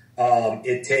you.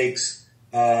 It takes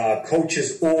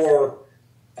coaches or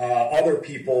other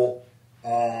people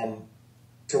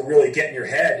to really get in your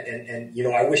head. And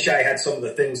I wish I had some of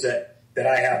the things that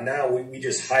I have now. We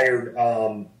just hired,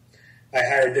 I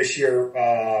hired this year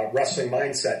Wrestling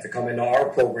Mindset to come into our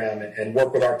program and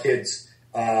work with our kids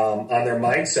on their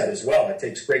mindset as well. It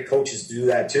takes great coaches to do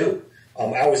that too.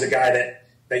 I was a guy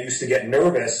that used to get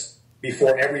nervous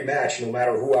before every match, no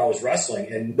matter who I was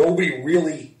wrestling, and nobody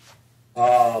really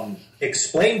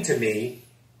explained to me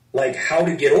like how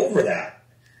to get over that.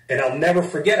 And I'll never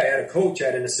forget, I had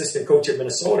an assistant coach at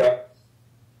Minnesota,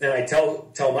 and I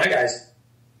tell my guys,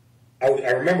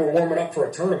 I remember warming up for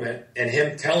a tournament and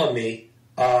him telling me,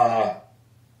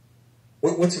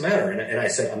 what's the matter? And I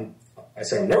said, I'm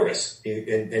nervous.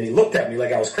 And he looked at me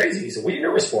like I was crazy. He said, what are you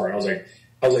nervous for? And I was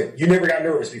like, you never got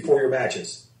nervous before your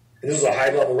matches. And this was a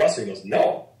high level wrestler. He goes,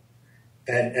 no.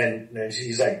 And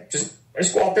he's like, just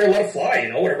go out there and let it fly.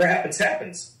 Whatever happens,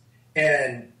 happens.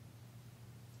 And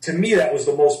to me, that was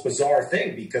the most bizarre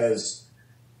thing because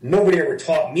nobody ever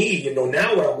taught me,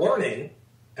 now what I'm learning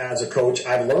as a coach,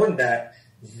 I've learned that,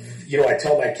 I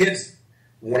tell my kids,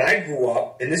 when I grew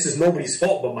up, and this is nobody's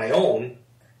fault but my own,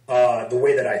 the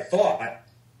way that I thought,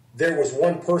 there was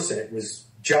one person. It was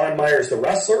John Meyers, the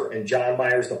wrestler, and John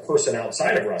Meyers, the person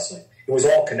outside of wrestling. It was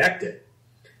all connected.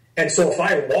 And so if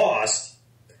I lost,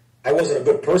 I wasn't a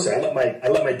good person. I let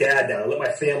my dad down. I let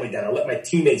my family down. I let my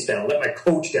teammates down. I let my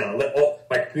coach down. I let all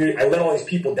my community. I let all these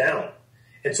people down.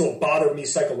 And so it bothered me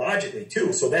psychologically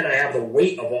too. So then I have the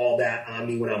weight of all that on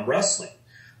me when I'm wrestling.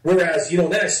 Whereas,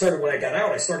 then I started, when I got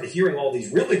out, I started hearing all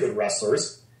these really good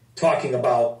wrestlers talking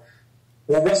about,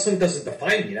 well, wrestling doesn't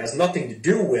define me. It has nothing to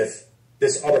do with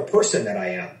this other person that I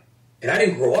am. And I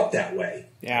didn't grow up that way.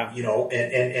 Yeah.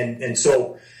 And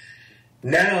so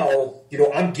now,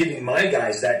 I'm giving my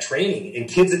guys that training, and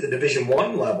kids at the Division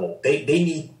I level,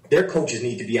 their coaches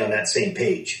need to be on that same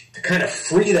page to kind of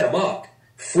free them up,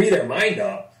 free their mind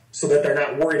up, so that they're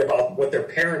not worried about what their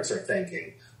parents are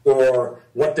thinking or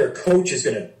what their coach is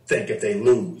going to think if they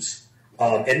lose.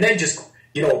 And then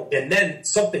and then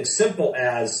something simple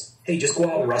as, hey, just go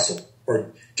out and wrestle,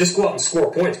 or just go out and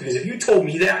score points. Because if you told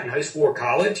me that in high school or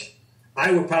college,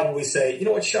 I would probably say, you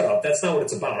know what, shut up. That's not what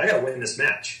it's about. I got to win this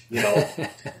match,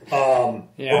 Or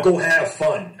go have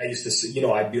fun. I used to say,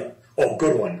 I'd be like, oh,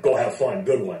 good one. Go have fun.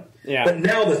 Good one. Yeah. But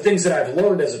now the things that I've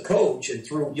learned as a coach, and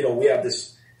through, we have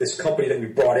this company that we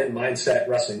brought in,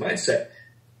 Wrestling Mindset,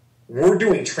 we're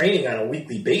doing training on a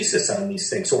weekly basis on these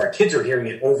things. So our kids are hearing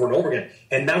it over and over again.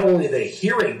 And not only are they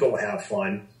hearing go have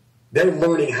fun, they're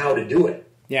learning how to do it.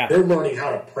 Yeah. They're learning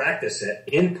how to practice it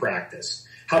in practice,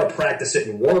 how to practice it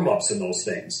in warm-ups and those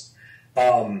things.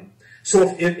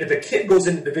 So if a kid goes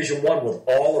into Division I with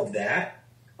all of that,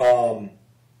 they're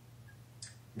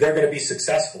going to be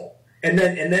successful. And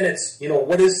then it's,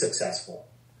 what is successful?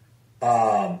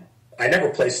 I never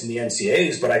placed in the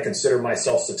NCAAs, but I consider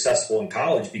myself successful in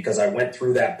college because I went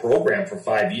through that program for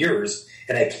 5 years,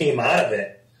 and I came out of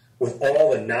it with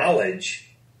all the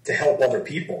knowledge to help other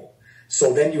people.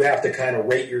 So then you have to kind of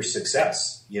rate your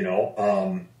success,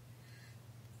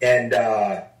 And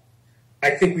I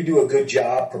think we do a good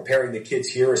job preparing the kids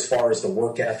here as far as the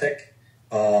work ethic.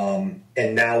 And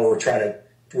now we're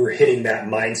hitting that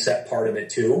mindset part of it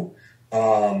too.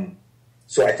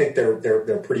 So I think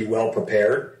they're pretty well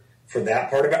prepared for that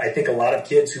part of it. I think a lot of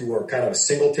kids who are kind of a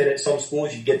singleton at some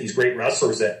schools, you get these great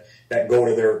wrestlers that go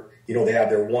to they have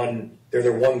their one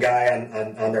guy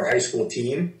on their high school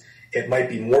team. It might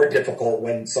be more difficult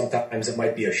when sometimes it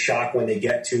might be a shock when they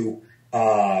get to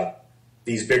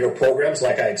these bigger programs.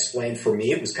 Like I explained, for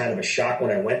me, it was kind of a shock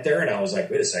when I went there, and I was like,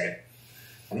 wait a second,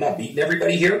 I'm not beating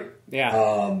everybody here.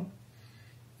 Yeah.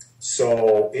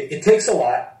 So it takes a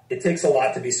lot. It takes a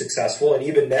lot to be successful, and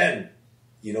even then,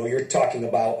 you're talking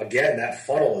about, again, that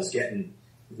funnel is getting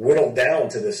whittled down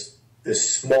to this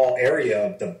small area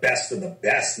of the best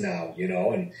now,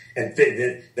 and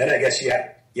then I guess you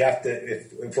have to,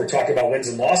 if we're talking about wins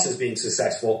and losses being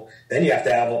successful, then you have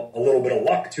to have a little bit of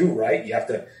luck too, right? You have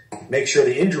to make sure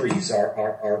the injuries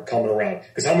are coming around.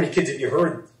 Because how many kids have you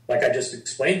heard, like I just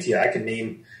explained to you, I can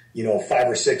name, 5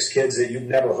 or 6 kids that you've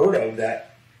never heard of that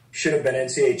should have been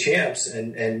NCAA champs,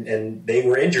 and they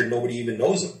were injured. Nobody even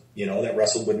knows them, that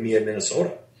wrestled with me in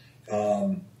Minnesota.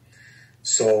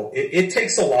 So it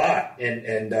takes a lot.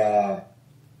 And I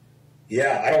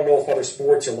don't know if other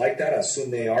sports are like that. I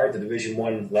assume they are at the Division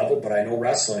I level, but I know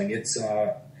wrestling, it's,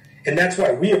 and that's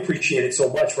why we appreciate it so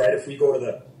much, right? If we go to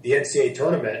the NCAA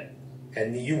tournament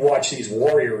and you watch these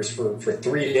warriors for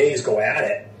 3 days go at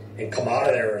it and come out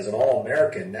of there as an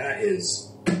All-American, that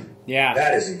is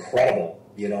incredible.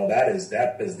 That is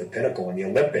the pinnacle in the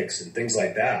Olympics and things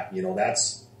like that.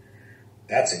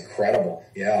 That's incredible.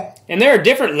 Yeah. And there are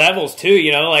different levels too,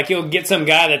 like you'll get some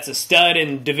guy that's a stud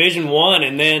in Division I,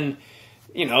 and then,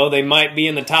 they might be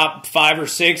in the top 5 or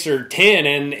 6 or 10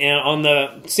 and on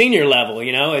the senior level,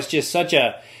 it's just such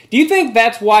a, do you think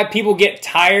that's why people get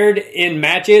tired in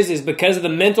matches, is because of the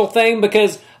mental thing?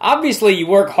 Because obviously you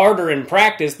work harder in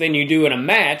practice than you do in a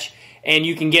match, and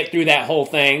you can get through that whole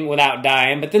thing without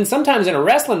dying. But then sometimes in a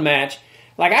wrestling match,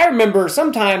 like I remember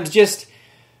sometimes just,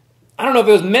 I don't know if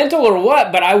it was mental or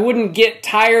what, but I wouldn't get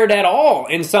tired at all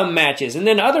in some matches. And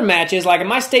then other matches, like in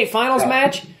my state finals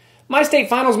match,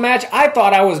 I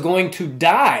thought I was going to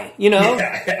die,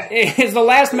 Yeah. It's the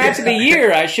last match of the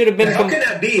year. I should have been... How can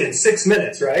that be in 6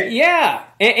 minutes, right? Yeah.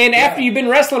 And after you've been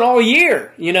wrestling all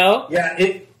year, Yeah,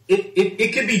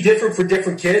 it could be different for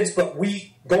different kids, but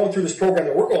going through this program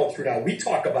that we're going through now, we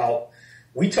talk about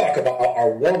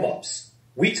our warm-ups.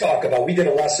 We did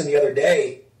a lesson the other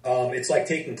day. It's like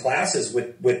taking classes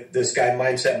with this guy,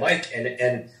 Mindset Mike,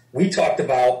 and we talked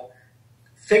about,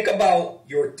 think about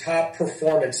your top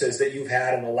performances that you've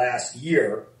had in the last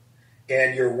year,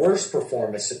 and your worst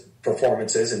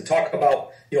performances, and talk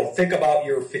about, think about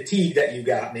your fatigue that you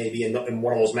got maybe in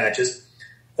one of those matches.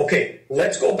 Okay,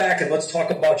 let's go back and let's talk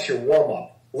about your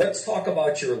warm-up. Let's talk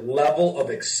about your level of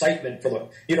excitement for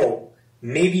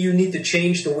maybe you need to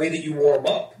change the way that you warm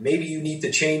up. Maybe you need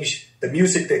to change the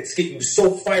music that's getting you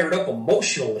so fired up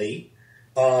emotionally.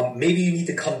 Maybe you need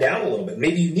to come down a little bit.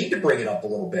 Maybe you need to bring it up a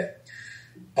little bit.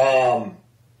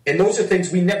 And those are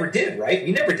things we never did, right?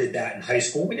 We never did that in high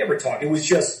school. We never talked. It was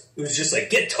just like,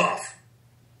 get tough.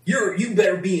 You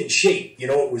better be in shape.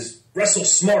 It was wrestle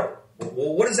smart.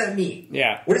 Well, what does that mean?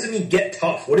 Yeah. What does it mean, get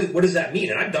tough? What does that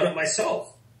mean? And I've done it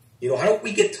myself. How do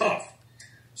we get tough?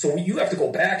 So you have to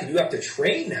go back and you have to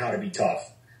train how to be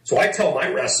tough. So I tell my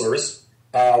wrestlers,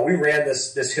 we ran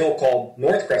this hill called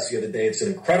Northcrest the other day. It's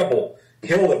an incredible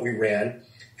hill that we ran,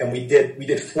 and we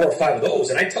did 4 or 5 of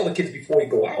those. And I tell the kids before we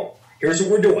go out, here's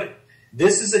what we're doing.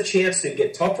 This is a chance to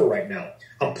get tougher right now.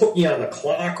 I'm putting you on the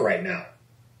clock right now.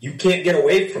 You can't get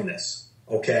away from this,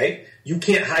 okay? You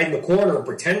can't hide in the corner and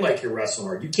pretend like you're wrestling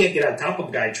hard. You can't get on top of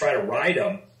a guy and try to ride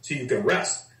him so you can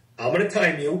rest. I'm going to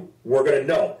time you. We're going to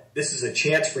know. This is a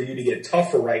chance for you to get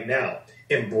tougher right now.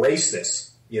 Embrace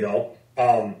this, Whereas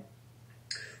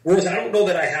I don't know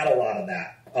that I had a lot of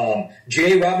that.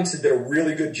 Jay Robinson did a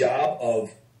really good job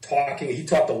of talking. He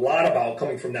talked a lot about,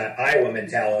 coming from that Iowa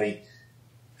mentality,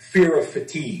 fear of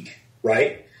fatigue,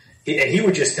 right? And he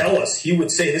would just tell us, he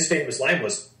would say, his famous line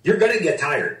was, you're going to get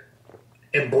tired.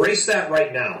 Embrace that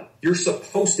right now. You're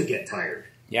supposed to get tired.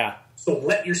 Yeah. So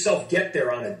let yourself get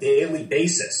there on a daily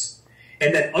basis.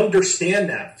 And then understand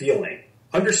that feeling.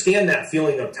 Understand that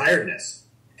feeling of tiredness.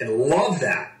 And love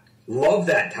that. Love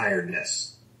that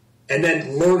tiredness. And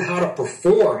then learn how to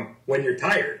perform when you're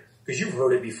tired. Because you've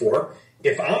heard it before.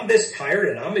 If I'm this tired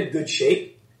and I'm in good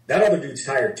shape, that other dude's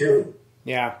tired too.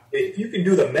 Yeah. If you can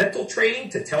do the mental training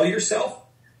to tell yourself,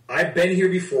 I've been here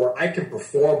before, I can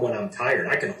perform when I'm tired.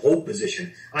 I can hold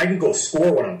position. I can go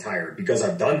score when I'm tired because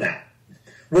I've done that.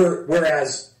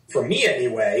 Whereas, for me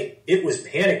anyway, it was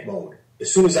panic mode.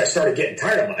 As soon as I started getting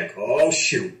tired, I'm like, oh,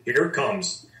 shoot, here it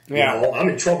comes. Yeah. I'm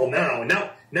in trouble now. And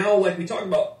now, like we talked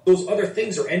about, those other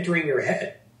things are entering your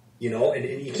head, and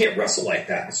you can't wrestle like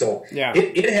that. So yeah.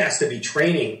 It has to be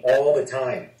training all the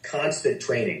time, constant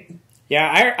training.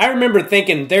 Yeah, I remember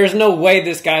thinking, there's no way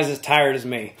this guy's as tired as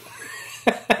me.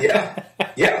 Yeah.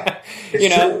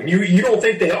 It's true. You don't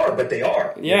think they are, but they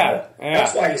are. Yeah.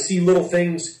 That's why you see little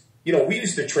things. We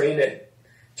used to train it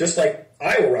just like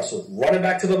Iowa wrestlers, running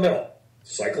back to the middle.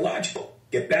 Psychological.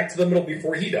 Get back to the middle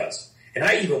before he does. And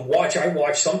I watch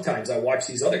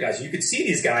these other guys. You can see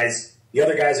these guys, the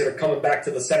other guys that are coming back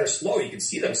to the center slow, you can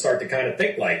see them start to kind of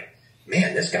think like,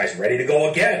 man, this guy's ready to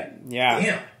go again. Yeah.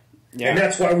 Damn. Yeah. And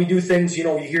that's why we do things,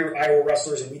 you hear Iowa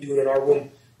wrestlers, and we do it in our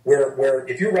room, where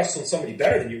if you're wrestling somebody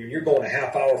better than you and you're going a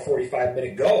half hour,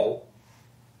 45-minute go,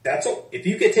 if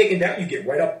you get taken down, you get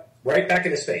right back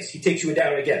in his face. He takes you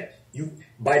down again.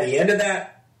 By the end of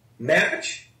that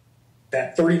match,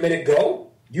 that 30-minute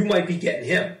go, you might be getting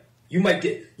him.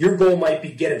 Your goal might be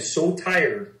get him so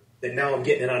tired that now I'm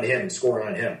getting it on him and scoring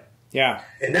on him. Yeah.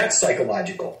 And that's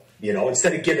psychological,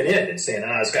 instead of giving in and saying,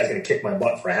 this guy's going to kick my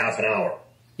butt for half an hour.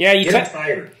 Yeah,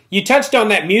 you touched on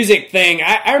that music thing.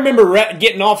 I remember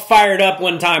getting all fired up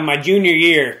one time my junior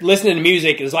year, listening to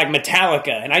music. It was like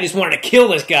Metallica, and I just wanted to kill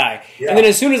this guy. Yeah. And then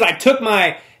as soon as I took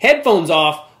my headphones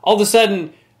off, all of a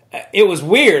sudden, it was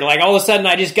weird. Like, all of a sudden,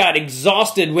 I just got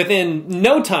exhausted within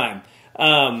no time.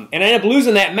 And I ended up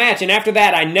losing that match. And after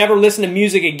that, I never listened to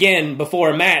music again before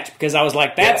a match because I was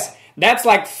like, that's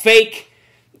like fake.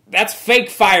 That's fake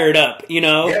fired up,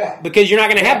 Yeah. because you're not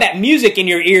going to have that music in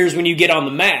your ears when you get on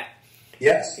the mat.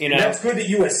 Yes. And that's good that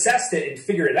you assessed it and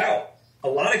figured it out. A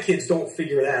lot of kids don't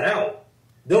figure that out.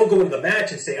 They'll go into the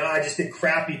match and say, I just did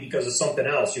crappy because of something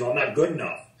else. I'm not good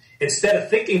enough. Instead of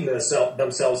thinking to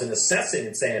themselves and assessing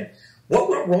and saying, what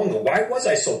went wrong? Why was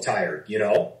I so tired?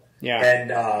 Yeah.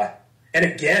 And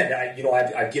again,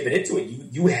 I've given into it.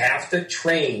 You have to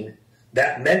train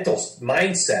that mental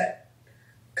mindset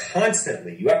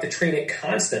constantly. You have to train it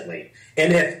constantly.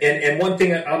 And one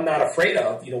thing I'm not afraid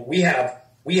of, we have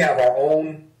our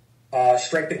own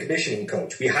strength and conditioning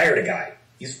coach. We hired a guy.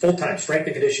 He's full-time strength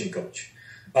and conditioning coach.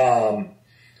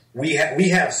 We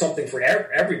have something for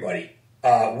everybody.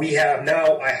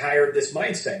 I hired this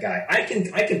mindset guy. I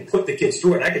can put the kids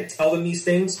through it, and I can tell them these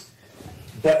things.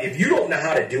 But if you don't know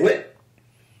how to do it,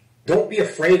 don't be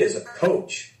afraid as a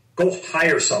coach. Go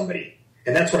hire somebody.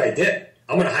 And that's what I did.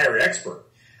 I'm going to hire an expert.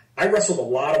 I wrestled a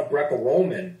lot of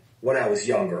Greco-Roman when I was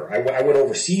younger. I went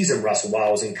overseas and wrestled while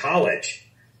I was in college.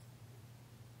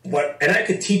 And I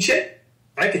could teach it.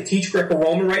 I could teach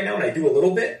Greco-Roman right now, and I do a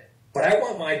little bit. but I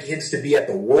want my kids to be at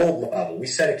the world level. We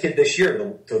sent a kid this year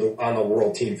on the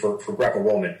world team for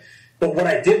Greco-Roman. But what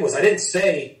I did was I didn't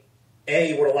say,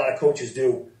 what a lot of coaches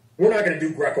do, we're not going to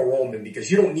do Greco-Roman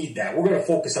because you don't need that. We're going to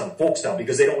focus on folk style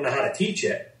because they don't know how to teach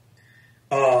it.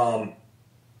 Or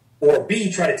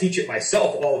B, try to teach it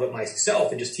myself, all of it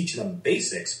myself, and just teach them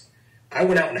basics. I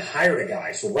went out and hired a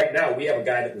guy. So right now we have a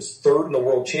guy that was third in the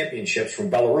world championships from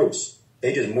Belarus.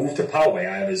 They just moved to Poway.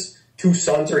 I have his 2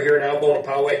 sons are here now going to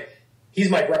Poway. He's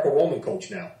my Greco-Roman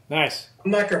coach now. Nice.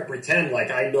 I'm not going to pretend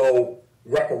like I know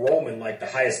Greco-Roman like the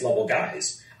highest level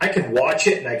guys. I can watch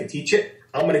it and I can teach it.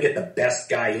 I'm going to get the best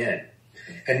guy in.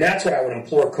 And that's what I would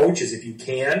implore coaches, if you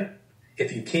can,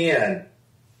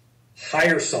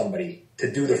 hire somebody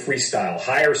to do the freestyle,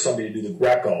 hire somebody to do the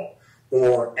Greco,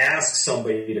 or ask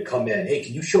somebody to come in. Hey,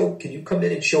 can you come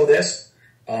in and show this?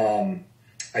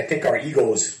 I think our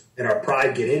egos and our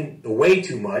pride get in the way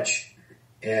too much.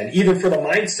 And even for the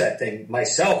mindset thing,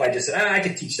 myself, I just said, I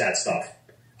can teach that stuff.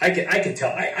 I can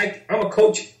tell. I'm a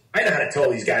coach. I know how to tell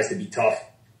these guys to be tough,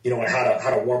 and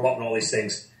how to warm up and all these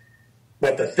things.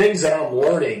 But the things that I'm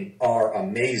learning are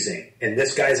amazing. And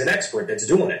this guy's an expert that's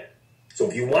doing it. So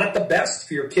if you want the best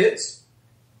for your kids,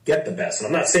 get the best. And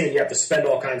I'm not saying you have to spend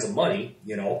all kinds of money,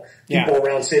 People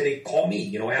around say, they call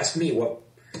me, ask me what,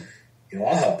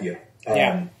 I'll help you.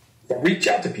 But reach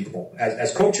out to people.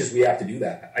 As coaches, we have to do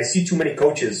that. I see too many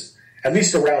coaches, at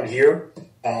least around here,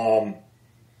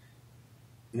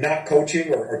 not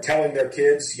coaching or telling their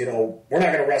kids, we're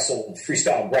not going to wrestle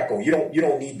freestyle Greco. You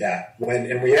don't need that. When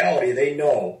in reality, they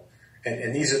know.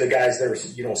 And these are the guys that are,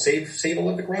 save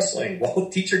Olympic wrestling. Well,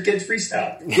 teach your kids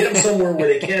freestyle. Get them somewhere where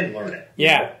they can learn it.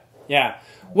 Yeah, yeah.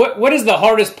 What is the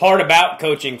hardest part about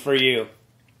coaching for you?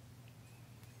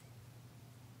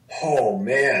 Oh,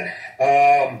 man.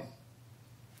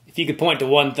 If you could point to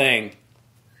one thing.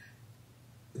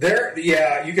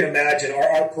 You can imagine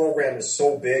our program is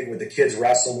so big with the kids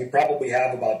wrestling. We probably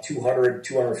have about 200,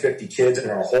 250 kids in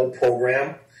our whole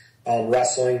program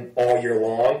wrestling all year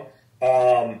long.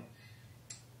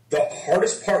 The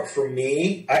hardest part for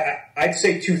me, I'd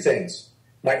say 2 things.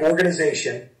 My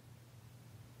organization,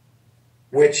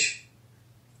 which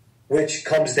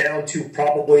comes down to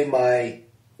probably my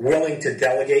willing to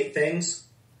delegate things.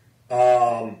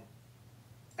 I've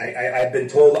been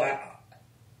told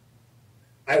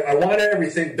I want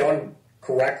everything done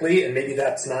correctly, and maybe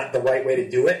that's not the right way to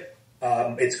do it.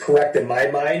 It's correct in my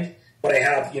mind, but I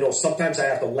have, sometimes I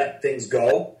have to let things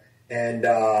go and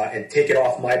take it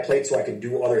off my plate so I can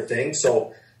do other things.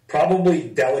 So probably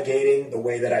delegating the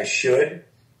way that I should.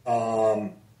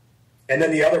 And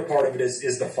then the other part of it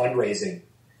is the fundraising.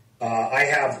 I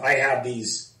have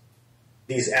these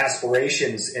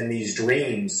aspirations and these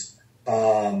dreams.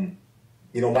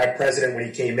 My president, when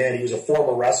he came in, he was a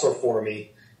former wrestler for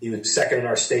me. He was second in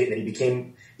our state, and he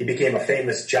became a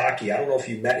famous jockey. I don't know if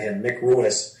you met him, Mick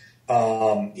Ruiz.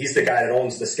 He's the guy that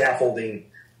owns the scaffolding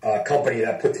company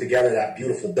that put together that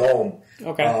beautiful dome.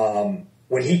 Okay.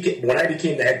 When I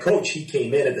became the head coach, he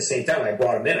came in at the same time. I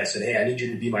brought him in. I said, hey, I need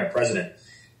you to be my president.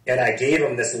 And I gave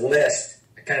him this list.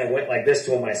 I kind of went like this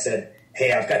to him. I said,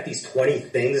 hey, I've got these 20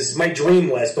 things. This is my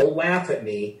dream list. Don't laugh at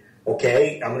me,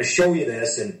 okay? I'm going to show you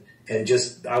this, and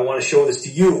just I want to show this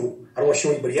to you. I don't want to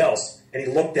show anybody else. And he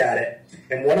looked at it,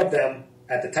 and one of them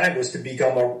at the time was to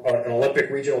become an Olympic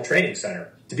regional training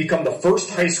center, to become the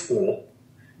first high school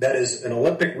that is an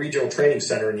Olympic regional training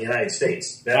center in the United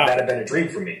States. That had been a dream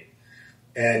for me.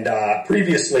 And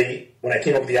previously, when I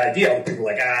came up with the idea, other people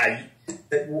were like, how are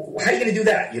you going to do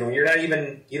that? You don't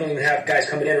even have guys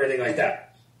coming in or anything like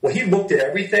that. Well, he looked at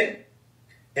everything,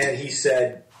 and he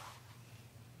said,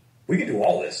 we can do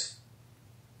all this.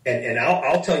 And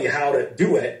I'll tell you how to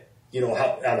do it,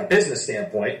 how, on a business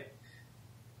standpoint,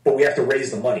 but we have to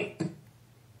raise the money.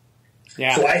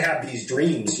 Yeah. So I have these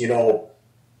dreams,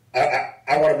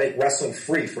 I want to make wrestling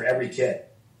free for every kid.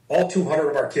 All 200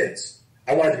 of our kids.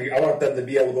 I want them to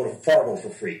be able to go to Fargo for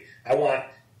free. I want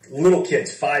little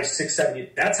kids, 5, 6,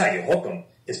 7, that's how you hook them,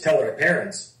 is tell their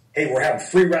parents, hey, we're having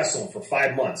free wrestling for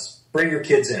 5 months. Bring your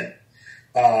kids in.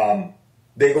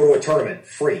 They go to a tournament,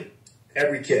 free.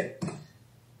 Every kid.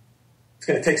 It's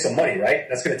going to take some money, right?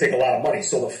 That's going to take a lot of money.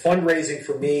 So the fundraising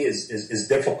for me is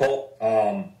difficult.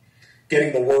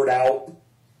 Getting the word out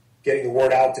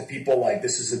to people like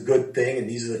this is a good thing and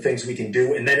these are the things we can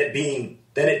do, and then it being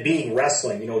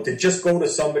wrestling. To just go to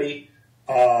somebody,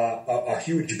 a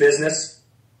huge business,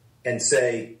 and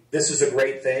say this is a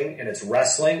great thing and it's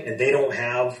wrestling, and they don't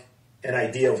have an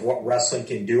idea of what wrestling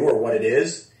can do or what it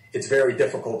is. It's very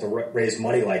difficult to raise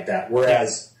money like that.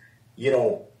 Whereas,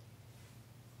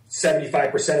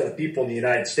 75% of the people in the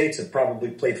United States have probably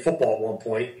played football at one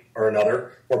point or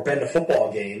another, or been to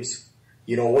football games.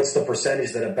 You know, what's the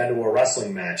percentage that have been to a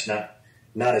wrestling match?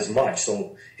 Not as much.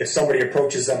 So if somebody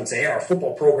approaches them and say, hey, our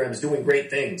football program is doing great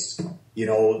things, you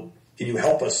know, can you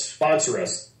help us, sponsor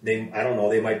us? I don't know,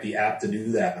 they might be apt to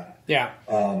do that. Yeah.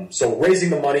 So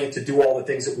raising the money to do all the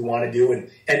things that we want to do.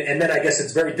 And then I guess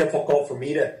it's very difficult for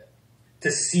me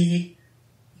to see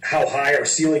how high our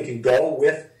ceiling can go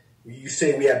with, you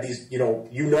say we have these, we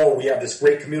have this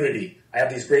great community. I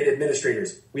have these great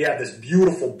administrators. We have this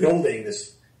beautiful building,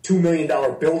 this $2 million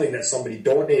building that somebody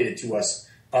donated to us,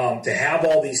 to have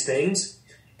all these things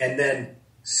and then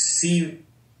see,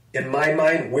 in my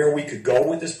mind, where we could go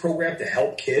with this program to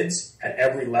help kids at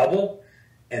every level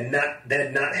and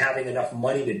not having enough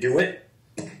money to do it.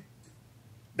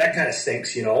 That kind of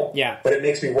stinks, you know? Yeah. But it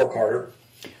makes me work harder.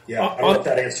 Yeah, I don't know if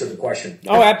that answered the question.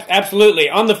 Oh, absolutely.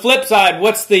 On the flip side,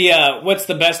 what's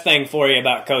the best thing for you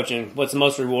about coaching? What's the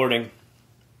most rewarding?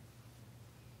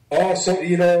 Oh, so,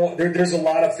 there's a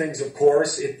lot of things, of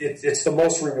course. It's the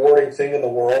most rewarding thing in the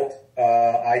world,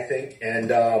 I think.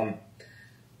 And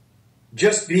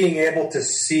just being able to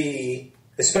see,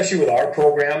 especially with our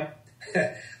program,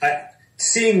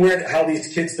 seeing how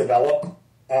these kids develop.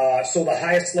 So the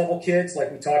highest level kids,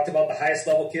 like we talked about, the highest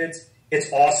level kids,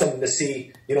 it's awesome to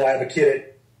see. I have a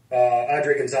kid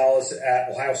Andre Gonzalez at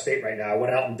Ohio State right now. I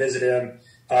went out and visited him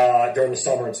during the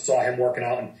summer and saw him working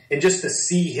out. And just to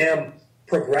see him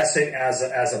progressing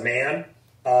as a man,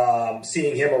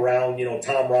 seeing him around,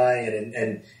 Tom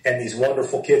Ryan and these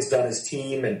wonderful kids on his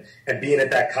team and being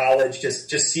at that college, just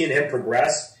seeing him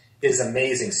progress is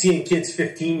amazing. Seeing kids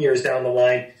 15 years down the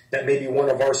line that maybe won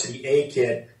a varsity A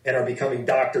kid and are becoming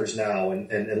doctors now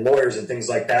and lawyers and things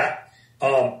like that.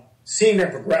 Seeing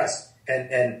them progress.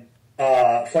 And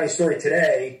funny story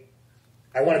today,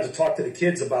 I wanted to talk to the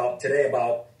kids about,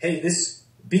 hey, this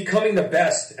becoming the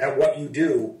best at what you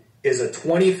do is a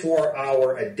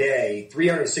 24-hour a day,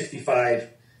 365,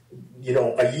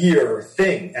 a year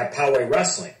thing at Poway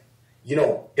Wrestling.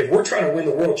 If we're trying to win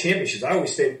the world championships, I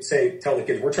always tell the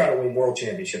kids, we're trying to win world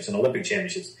championships and Olympic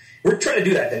championships. We're trying to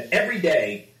do that. Then every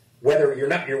day, whether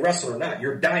you're wrestling or not,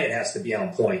 your diet has to be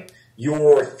on point.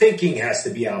 Your thinking has to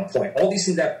be on point. All these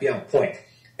things have to be on point.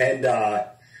 And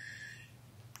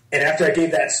after I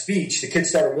gave that speech, the kids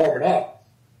started warming up,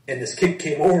 and this kid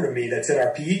came over to me that's in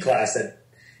our PE class, and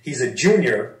he's a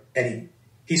junior, and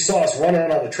he saw us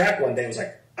running on the track one day and was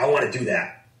like, I want to do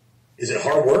that. Is it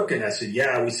hard work? And I said,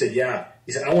 yeah. We said, yeah.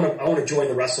 He said, I want to join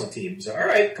the wrestling team. He said, all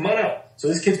right, come on out. So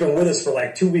this kid's been with us for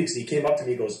like 2 weeks, and he came up to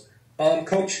me and goes,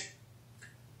 Coach,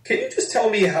 can you just tell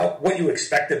me what you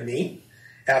expect of me?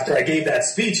 After I gave that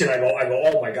speech, and I go,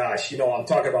 oh my gosh, I'm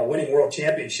talking about winning world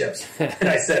championships. And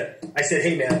I said,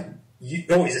 hey man,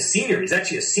 he's a senior. He's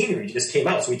actually a senior. He just came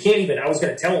out, so we can't even. I was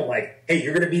going to tell him like, hey,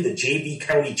 you're going to be the JV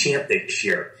county champ this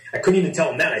year. I couldn't even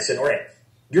tell him that. I said, all right,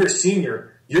 you're a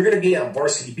senior. You're going to be on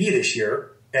varsity B this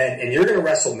year, and you're going to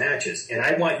wrestle matches. And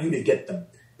I want you to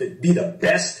be the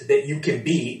best that you can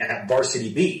be at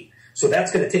varsity B. So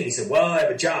that's going to take. He said, well, I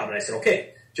have a job, and I said,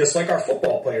 okay, just like our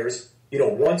football players.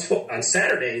 On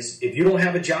Saturdays, if you don't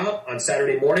have a job on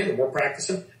Saturday morning and we're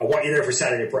practicing, I want you there for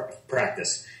Saturday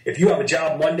practice. If you have a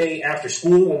job Monday after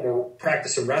school when we're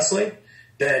practicing wrestling,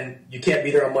 then you can't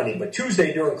be there on Monday. But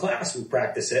Tuesday during class, we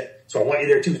practice it. So I want you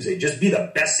there Tuesday. Just be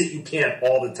the best that you can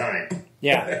all the time.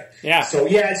 Yeah, yeah. So,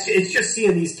 yeah, it's just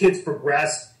seeing these kids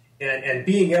progress and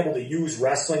being able to use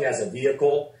wrestling as a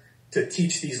vehicle to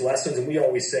teach these lessons. And we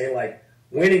always say, like,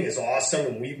 winning is awesome,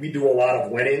 and we do a lot of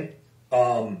winning.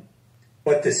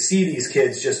 But to see these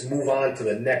kids just move on to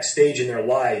the next stage in their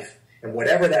life, and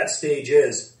whatever that stage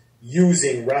is,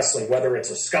 using wrestling, whether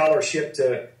it's a scholarship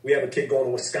we have a kid going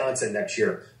to Wisconsin next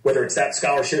year, whether it's that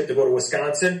scholarship to go to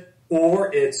Wisconsin,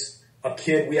 or it's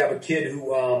we have a kid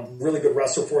who, really good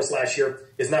wrestler for us last year,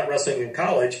 is not wrestling in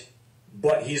college,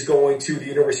 but he's going to the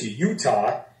University of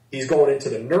Utah. He's going into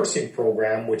the nursing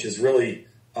program, which is really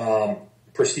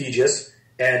prestigious,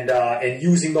 and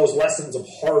using those lessons of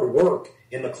hard work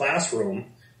in the classroom.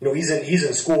 He's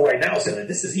in school right now saying,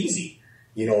 this is easy.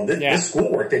 This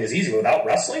schoolwork thing is easy without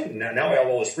wrestling. Now I have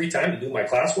all this free time to do my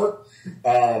classwork.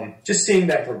 Just seeing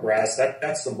them progress,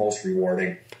 that's the most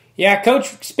rewarding. Yeah,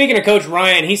 speaking of Coach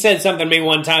Ryan, he said something to me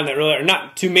one time that really,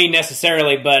 not to me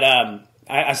necessarily, but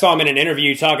I saw him in an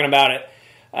interview talking about it,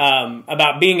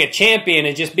 about being a champion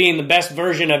and just being the best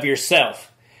version of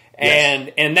yourself. Yes.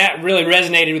 And that really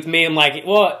resonated with me. I'm like,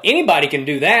 well, anybody can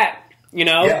do that.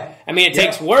 Yeah. I mean, it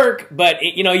takes work, but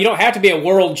you don't have to be a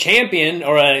world champion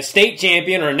or a state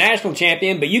champion or a national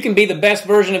champion, but you can be the best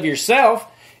version of yourself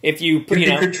if you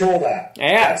can control that.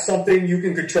 Yeah. That's something you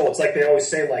can control. It's like they always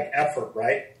say, like effort,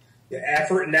 right? The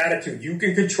effort and attitude. You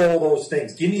can control those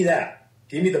things. Give me that.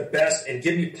 Give me the best and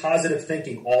give me positive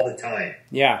thinking all the time.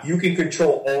 Yeah. You can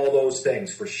control all those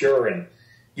things for sure. And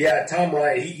yeah, Tom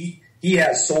Ryan, he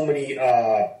has so many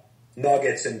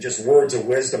nuggets and just words of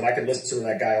wisdom. I could listen to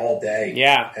that guy all day.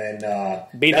 Yeah. And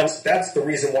that's the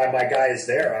reason why my guy is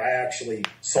there. I actually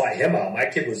sought him out. My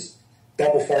kid was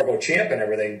double Fargo champ and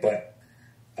everything, but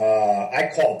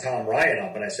I called Tom Ryan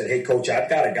up and I said, hey, Coach, I've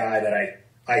got a guy that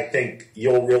I think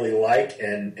you'll really like,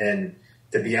 and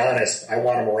to be honest, I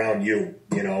want him around you.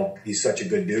 You know, he's such a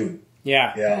good dude.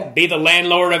 Yeah. Yeah. Be the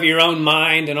landlord of your own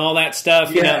mind and all that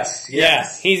stuff. You know? Yes. Yeah.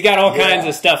 He's got all kinds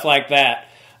of stuff like that.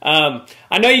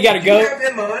 I know you got to go. Did you have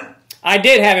him on? I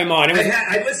did have him on.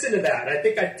 I listened to that. I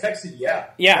think I texted you.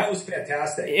 Yeah. That was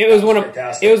fantastic. It was one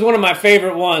of my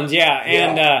favorite ones. Yeah.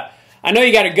 And I know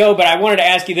you got to go, but I wanted to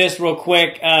ask you this real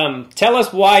quick. Tell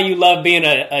us why you love being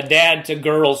a dad to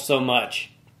girls so much.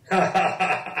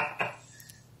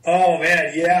 Oh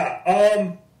man,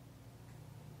 yeah.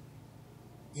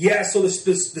 Yeah, so the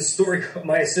story,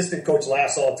 my assistant coach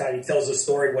laughs all the time. He tells this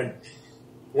story when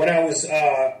I was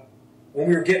when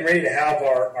we were getting ready to have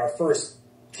our first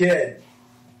kid.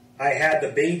 I had the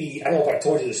baby. I don't know if I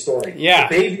told you the story. Yeah,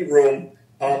 the baby room.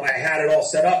 I had it all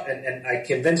set up, and I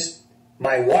convinced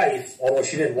my wife, although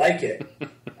she didn't like it,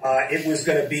 it was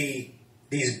going to be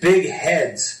these big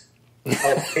heads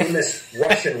of famous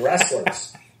Russian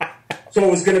wrestlers. So it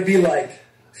was going to be like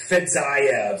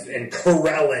Fedzayev and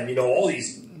Karelin, you know, all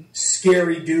these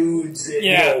scary dudes,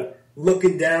 you know,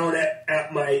 looking down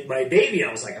at my baby.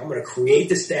 I was like, I'm going to create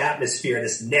this atmosphere,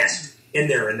 this nest in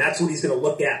there, and that's what he's going to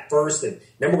look at first, and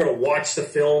then we're going to watch the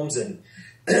films. And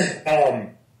I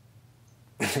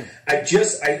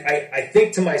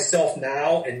think to myself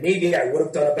now, and maybe I would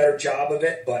have done a better job of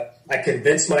it, but I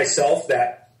convinced myself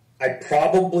that I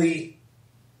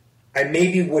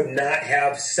maybe would not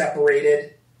have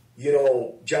separated, you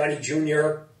know, Johnny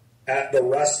Jr., the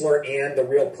wrestler and the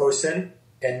real person,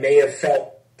 and may have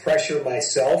felt pressure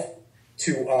myself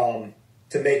to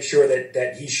make sure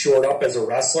that he shored up as a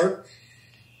wrestler.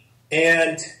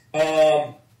 And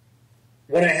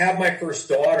when I had my first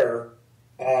daughter,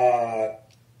 I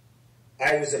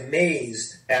was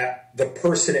amazed at the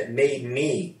person it made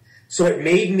me. So it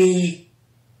made me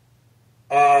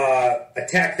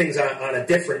attack things on a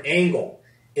different angle.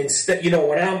 Instead, you know,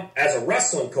 when I'm as a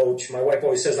wrestling coach, my wife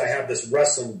always says I have this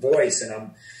wrestling voice, and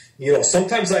I'm, you know,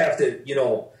 sometimes I have to, you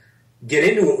know, get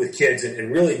into it with kids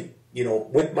and really, you know,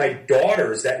 with my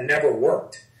daughters that never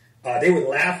worked. They would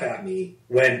laugh at me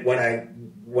when I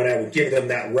would give them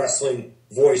that wrestling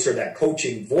voice or that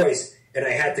coaching voice, and I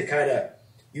had to kind of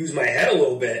use my head a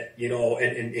little bit, you know,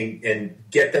 and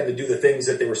get them to do the things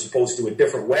that they were supposed to a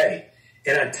different way.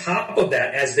 And on top of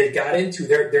that, as they got into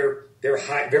they're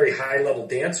very high level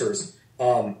dancers,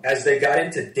 as they got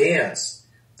into dance,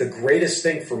 the greatest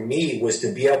thing for me was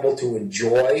to be able to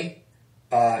enjoy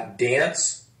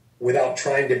dance without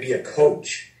trying to be a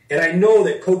coach. And I know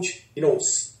that coach, you know,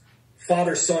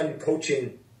 father-son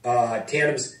coaching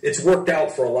tandems, it's worked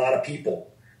out for a lot of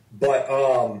people. But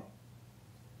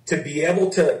to be able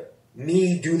to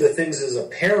do the things as a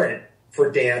parent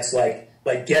for dance, like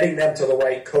getting them to the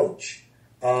right coach,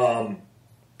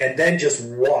 and then just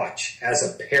watch as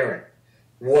a parent,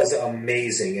 was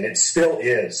amazing, and it still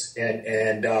is.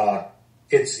 And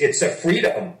it's a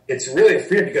freedom. It's really a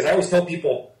freedom, because I always tell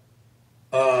people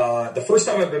the first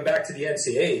time I've been back to the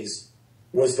NCAAs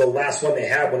was the last one they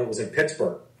had when it was in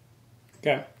Pittsburgh.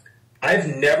 Okay. I've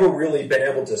never really been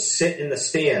able to sit in the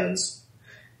stands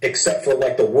except for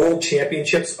like the World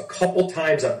Championships. A couple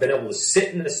times I've been able to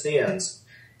sit in the stands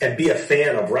and be a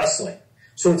fan of wrestling.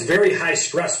 So it's very high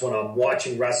stress when I'm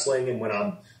watching wrestling and when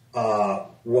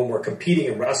we're competing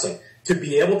in wrestling. To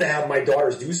be able to have my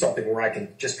daughters do something where I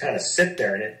can just kind of sit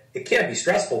there, and it can be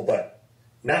stressful, but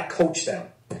not coach them,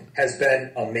 has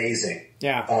been amazing.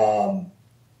 Yeah.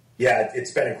 Yeah,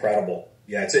 it's been incredible.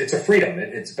 Yeah, it's a freedom.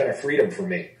 It's been a freedom for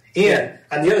me. And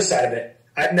on the other side of it,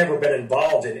 I've never been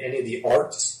involved in any of the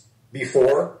arts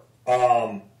before.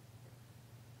 I've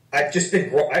just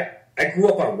been I grew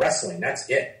up on wrestling. That's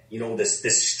it. You know,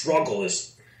 this struggle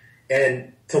is,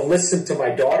 and to listen to my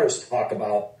daughters talk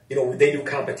about, you know, they do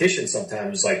competition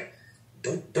sometimes. It's like,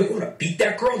 don't you want to beat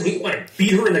that girl? Don't you want to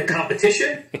beat her in the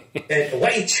competition? And why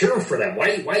are you cheering for them?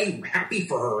 Why are you happy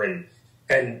for her?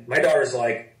 And my daughter's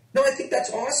like, no, I think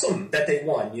that's awesome that they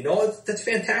won. You know, that's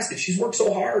fantastic. She's worked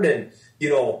so hard, and, you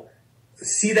know,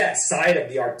 see that side of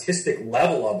the artistic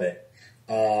level of it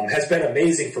has been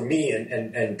amazing for me,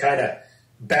 and kind of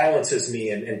balances me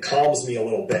and calms me a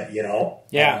little bit, you know?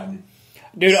 Yeah.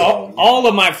 Dude, So, all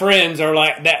of my friends are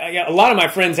like that. A lot of my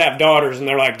friends have daughters, and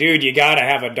they're like, "Dude, you got to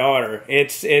have a daughter.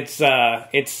 It's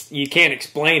you can't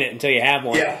explain it until you have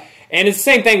one." Yeah. And it's the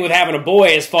same thing with having a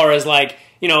boy, as far as like,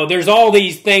 you know, there's all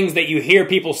these things that you hear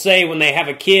people say when they have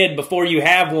a kid before you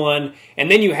have one, and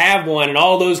then you have one, and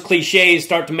all those cliches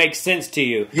start to make sense to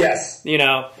you. Yes. You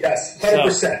know. Yes.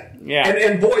 100%. So, yeah.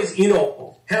 And boys, you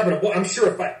know, having a boy. I'm sure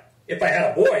if I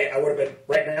had a boy, I would have been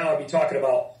right now. I'd be talking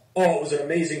about, oh, it was an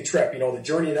amazing trip. You know, the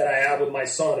journey that I had with my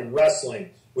son in wrestling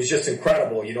was just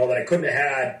incredible. You know, that I couldn't have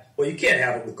had. Well, you can't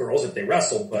have it with girls if they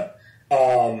wrestled, but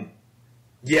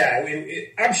yeah,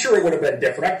 I'm sure it would have been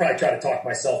different. I'd probably try to talk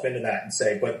myself into that and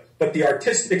say, but the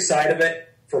artistic side of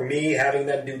it, for me, having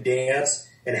them do dance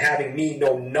and having me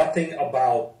know nothing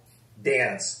about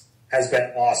dance has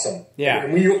been awesome. Yeah.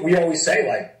 And we always say,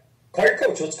 like, call your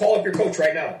coach. Let's call up your coach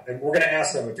right now, and we're going to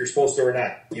ask them if you're supposed to or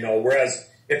not. You know, whereas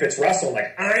if it's wrestling,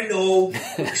 like, I know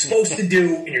what you're supposed to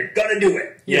do, and you're going to do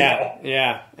it. You know?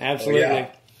 Yeah, absolutely. Oh, yeah.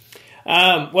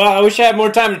 Well, I wish I had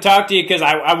more time to talk to you, because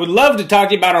I would love to talk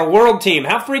to you about our world team.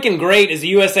 How freaking great is the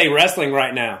USA Wrestling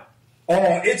right now?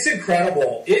 Oh, it's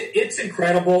incredible. It's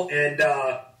incredible, and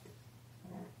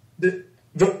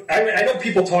I know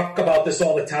people talk about this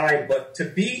all the time, but to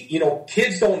be, you know,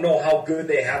 kids don't know how good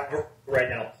they have it right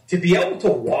now. To be able to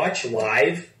watch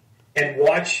live and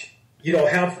watch, you know,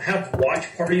 have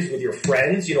watch parties with your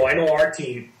friends. You know, I know our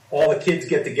team, all the kids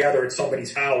get together at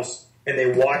somebody's house and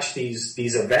they watch these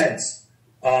events.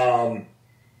 Number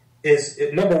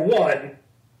one,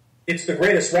 it's the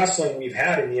greatest wrestling we've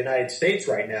had in the United States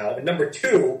right now. And number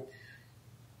two,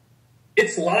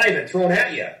 it's live and thrown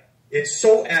at you. It's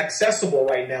so accessible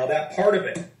right now, that part of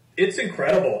it. It's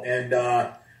incredible. And,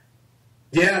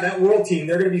 yeah, that world team,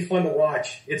 they're going to be fun to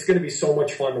watch. It's going to be so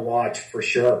much fun to watch, for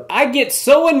sure. I get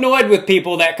so annoyed with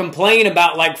people that complain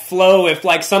about, like, flow if,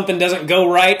 like, something doesn't go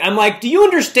right. I'm like, do you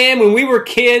understand when we were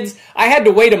kids, I had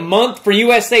to wait a month for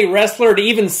USA Wrestler to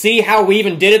even see how we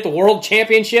even did at the World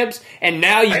Championships? And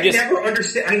now I never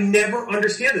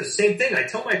understand the same thing. I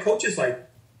tell my coaches, like,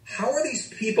 how are these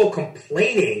people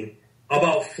complaining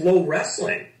about Flow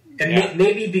Wrestling? And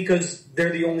maybe because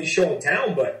they're the only show in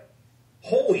town, but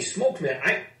holy smokes, man!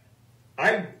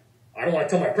 I don't want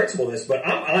to tell my principal this, but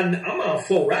I'm on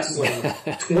Flow Wrestling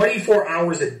 24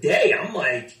 hours a day. I'm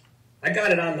like, I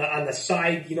got it on the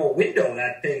side, you know, window.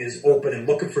 That thing is open and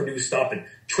looking for new stuff and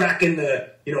tracking the,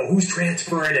 you know, who's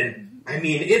transferring. And I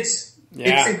mean, it's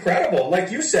incredible. Like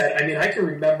you said, I mean, I can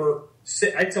remember.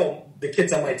 I tell the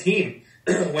kids on my team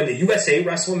when the USA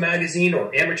Wrestling magazine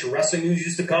or Amateur Wrestling News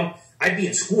used to come, I'd be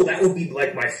in school. That would be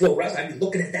like my Flow Wrestling. I'd be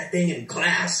looking at that thing in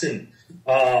class and.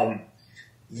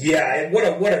 Yeah,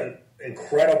 what an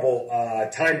incredible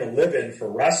time to live in for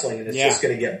wrestling, and it's just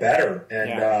going to get better.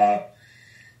 And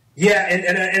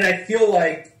and I feel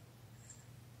like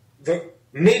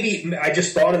maybe I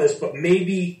just thought of this, but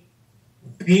maybe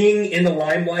being in the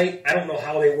limelight. I don't know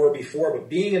how they were before, but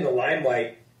being in the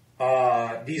limelight,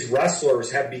 these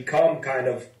wrestlers have become kind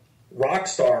of rock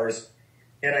stars,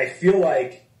 and I feel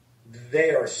like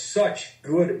they are such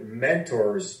good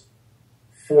mentors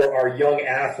for our young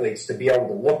athletes to be able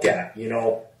to look at, you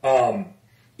know,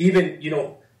 even, you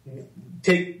know,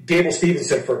 take Gable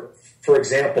Stevenson for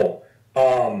example.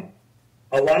 A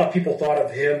lot of people thought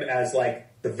of him as like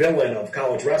the villain of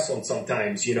college wrestling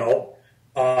sometimes, you know,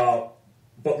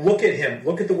 but look at him,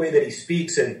 look at the way that he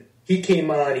speaks. And he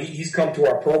came on, he's come to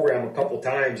our program a couple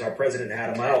times. Our president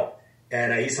had him out,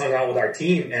 and he's hung out with our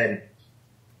team, and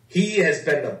he has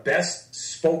been the best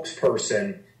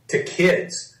spokesperson to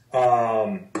kids.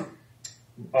 Roman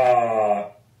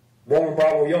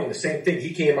Bravo Young, the same thing.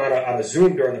 He came on a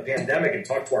Zoom during the pandemic and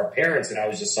talked to our parents, and I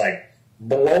was just like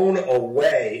blown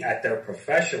away at their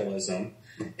professionalism.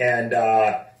 And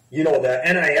you know, the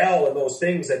NIL and those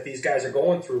things that these guys are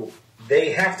going through,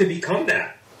 they have to become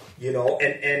that, you know.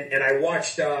 And I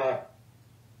watched, I'll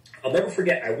never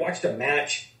forget, I watched a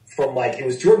match from, like, it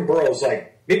was Jordan Burroughs,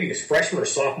 like maybe his freshman or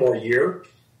sophomore year,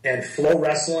 and Flow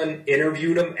Wrestling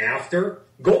interviewed him after.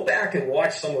 Go back and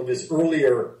watch some of his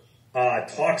earlier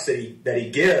talks that he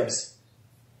gives,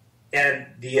 and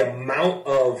the amount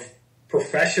of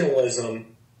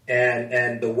professionalism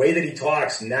and the way that he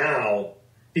talks now,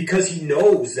 because he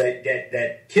knows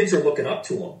that kids are looking up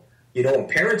to him, you know, and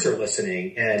parents are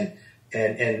listening,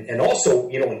 and also,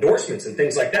 you know, endorsements and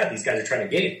things like that these guys are trying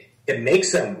to gain. It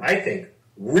makes them, I think,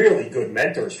 really good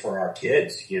mentors for our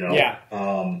kids, you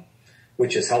know,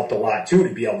 which has helped a lot too,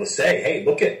 to be able to say, hey,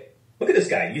 look at this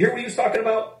guy. You hear what he was talking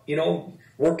about? You know,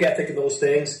 work ethic and those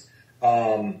things.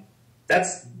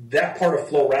 That part of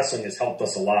Flow Wrestling has helped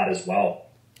us a lot as well.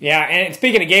 Yeah, and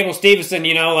speaking of Gable Stevenson,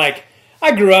 you know, like,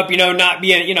 I grew up, not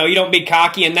being, you don't be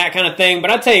cocky and that kind of thing.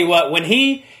 But I tell you what, when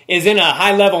he is in a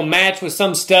high-level match with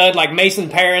some stud like Mason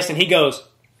Paris and he goes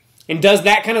and does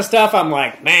that kind of stuff, I'm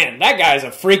like, man, that guy's a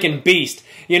freaking beast.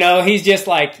 He's just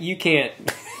like, you can't.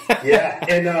 Yeah,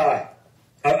 and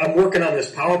I'm working on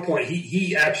this PowerPoint.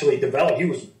 He actually developed, he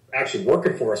was actually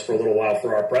working for us for a little while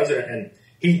for our president, and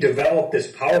he developed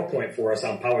this PowerPoint for us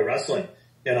on Poway Wrestling.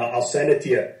 And I'll send it to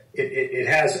you. It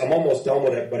has, I'm almost done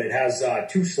with it, but it has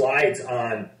 2 slides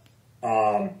on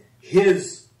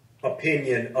his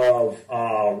opinion of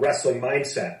wrestling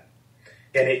mindset.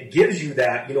 And it gives you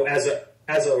that,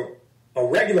 as a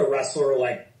regular wrestler,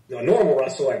 like a normal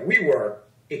wrestler like we were,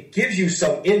 it gives you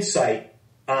some insight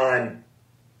on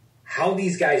how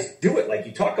these guys do it. Like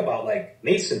you talk about like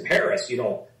Mason Paris,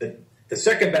 the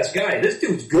second best guy. This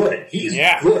dude's good. He's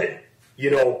good,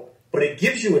 but it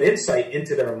gives you an insight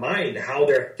into their mind, how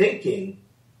they're thinking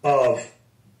of,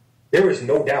 there is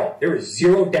no doubt. There is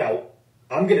zero doubt.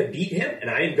 I'm going to beat him, and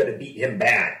I am going to beat him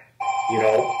bad,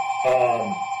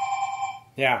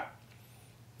 Yeah.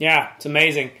 Yeah, it's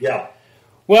amazing. Yeah.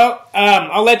 Well,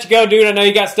 I'll let you go, dude. I know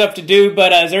you got stuff to do,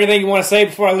 but is there anything you want to say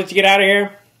before I let you get out of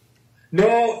here?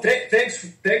 No,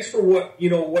 thanks for what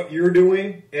you're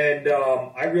doing, and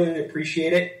I really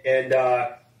appreciate it. And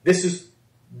this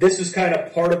is kind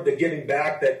of part of the giving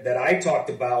back that I talked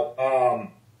about,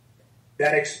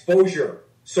 that exposure.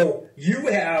 So you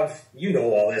have,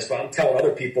 all this, but I'm telling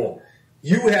other people,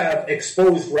 you have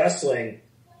exposed wrestling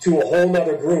to a whole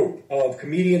nother group of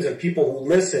comedians and people who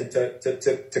listen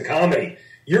to comedy.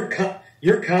 Your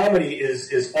comedy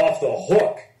is off the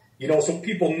hook, so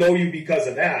people know you because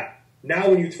of that. Now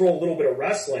when you throw a little bit of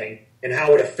wrestling and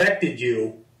how it affected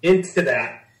you into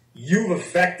that, you've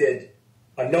affected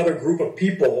another group of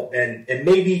people, and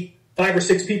maybe 5 or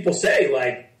 6 people say,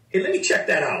 like, hey, let me check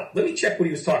that out. Let me check what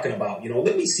he was talking about.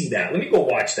 Let me see that. Let me go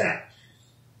watch that.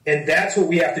 And that's what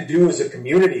we have to do as a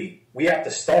community. We have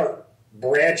to start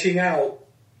branching out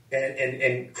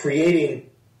and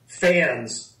creating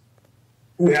fans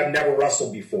who have never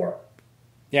wrestled before.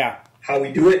 Yeah. How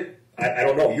we do it, I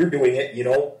don't know. You're doing it,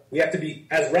 We have to be,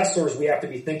 as wrestlers, we have to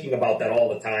be thinking about that all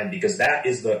the time, because that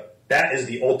is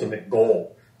the ultimate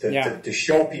goal. To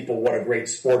show people what a great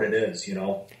sport it is,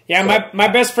 Yeah, my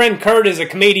best friend Kurt is a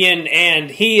comedian, and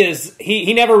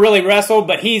he never really wrestled,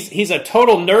 but he's a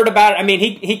total nerd about it. I mean,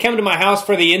 he came to my house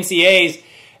for the NCAAs,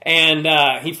 and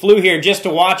he flew here just to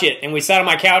watch it, and we sat on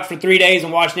my couch for 3 days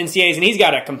and watched NCAAs, and he's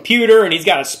got a computer, and he's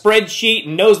got a spreadsheet,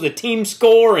 and knows the team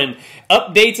score, and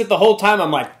updates it the whole time. I'm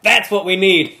like, that's what we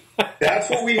need. That's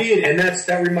what we need, and that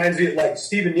reminds me of, like,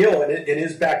 Stephen Neal in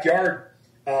his backyard.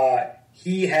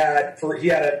 He had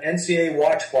an NCAA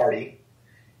watch party.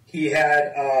 He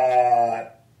had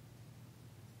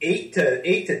 8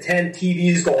 to 10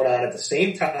 TVs going on at the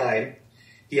same time.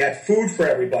 He had food for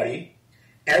everybody.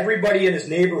 Everybody in his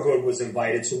neighborhood was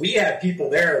invited, so we had people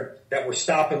there that were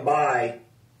stopping by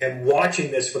and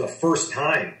watching this for the first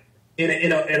time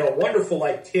in a wonderful,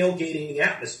 like, tailgating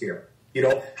atmosphere.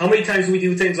 How many times do we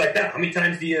do things like that? How many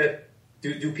times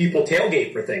do people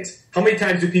tailgate for things? How many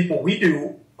times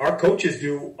do our coaches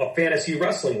do a fantasy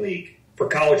wrestling league for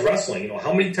college wrestling?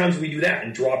 How many times do we do that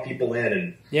and draw people in?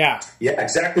 And yeah,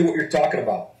 exactly what you're talking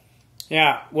about.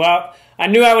 Yeah, well, I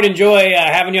knew I would enjoy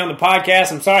having you on the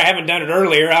podcast. I'm sorry I haven't done it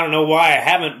earlier. I don't know why I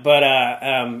haven't, but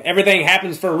everything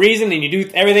happens for a reason, and you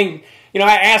do everything.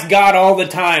 I ask God all the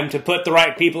time to put the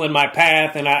right people in my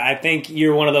path, and I think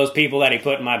you're one of those people that he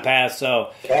put in my path.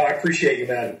 So, I appreciate you,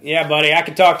 man. Yeah, buddy. I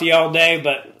could talk to you all day,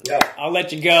 but I'll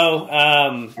let you go.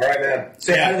 All right, man.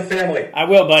 Say hi to the family. I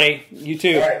will, buddy. You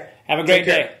too. All right. Have a great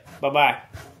day. Bye-bye.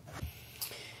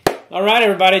 All right,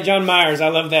 everybody. John Meyers. I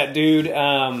love that dude.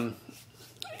 I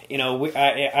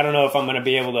don't know if I'm going to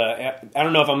be able to. I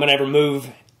don't know if I'm going to ever move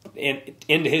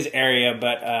into his area,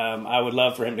 but I would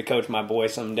love for him to coach my boy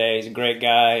someday. He's a great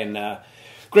guy and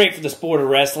great for the sport of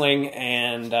wrestling.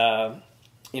 And I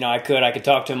could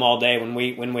talk to him all day. When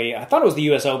we I thought it was the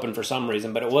U.S. Open for some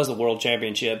reason, but it was the World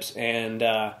Championships. And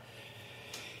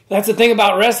that's the thing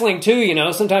about wrestling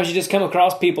too. Sometimes you just come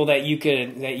across people that you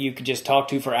could just talk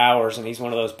to for hours, and he's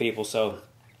one of those people. So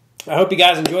I hope you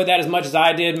guys enjoyed that as much as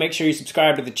I did. Make sure you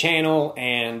subscribe to the channel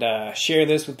and share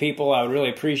this with people. I would really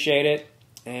appreciate it.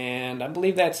 And I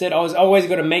believe that's it. Always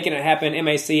go to Making It Happen,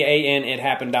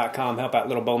 MACANItHappen.com. Help out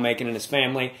little Bo Macon and his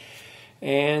family.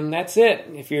 And that's it.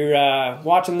 If you're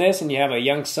watching this and you have a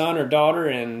young son or daughter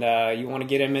and you want to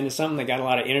get him into something, they got a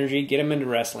lot of energy, get him into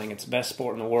wrestling. It's the best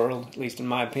sport in the world, at least in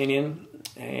my opinion.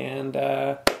 And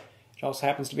it also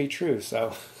happens to be true.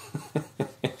 So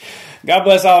God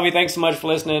bless all of you. Thanks so much for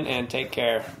listening, and take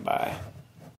care. Bye.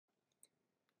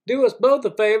 do us both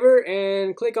a favor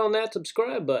and click on that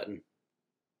subscribe button.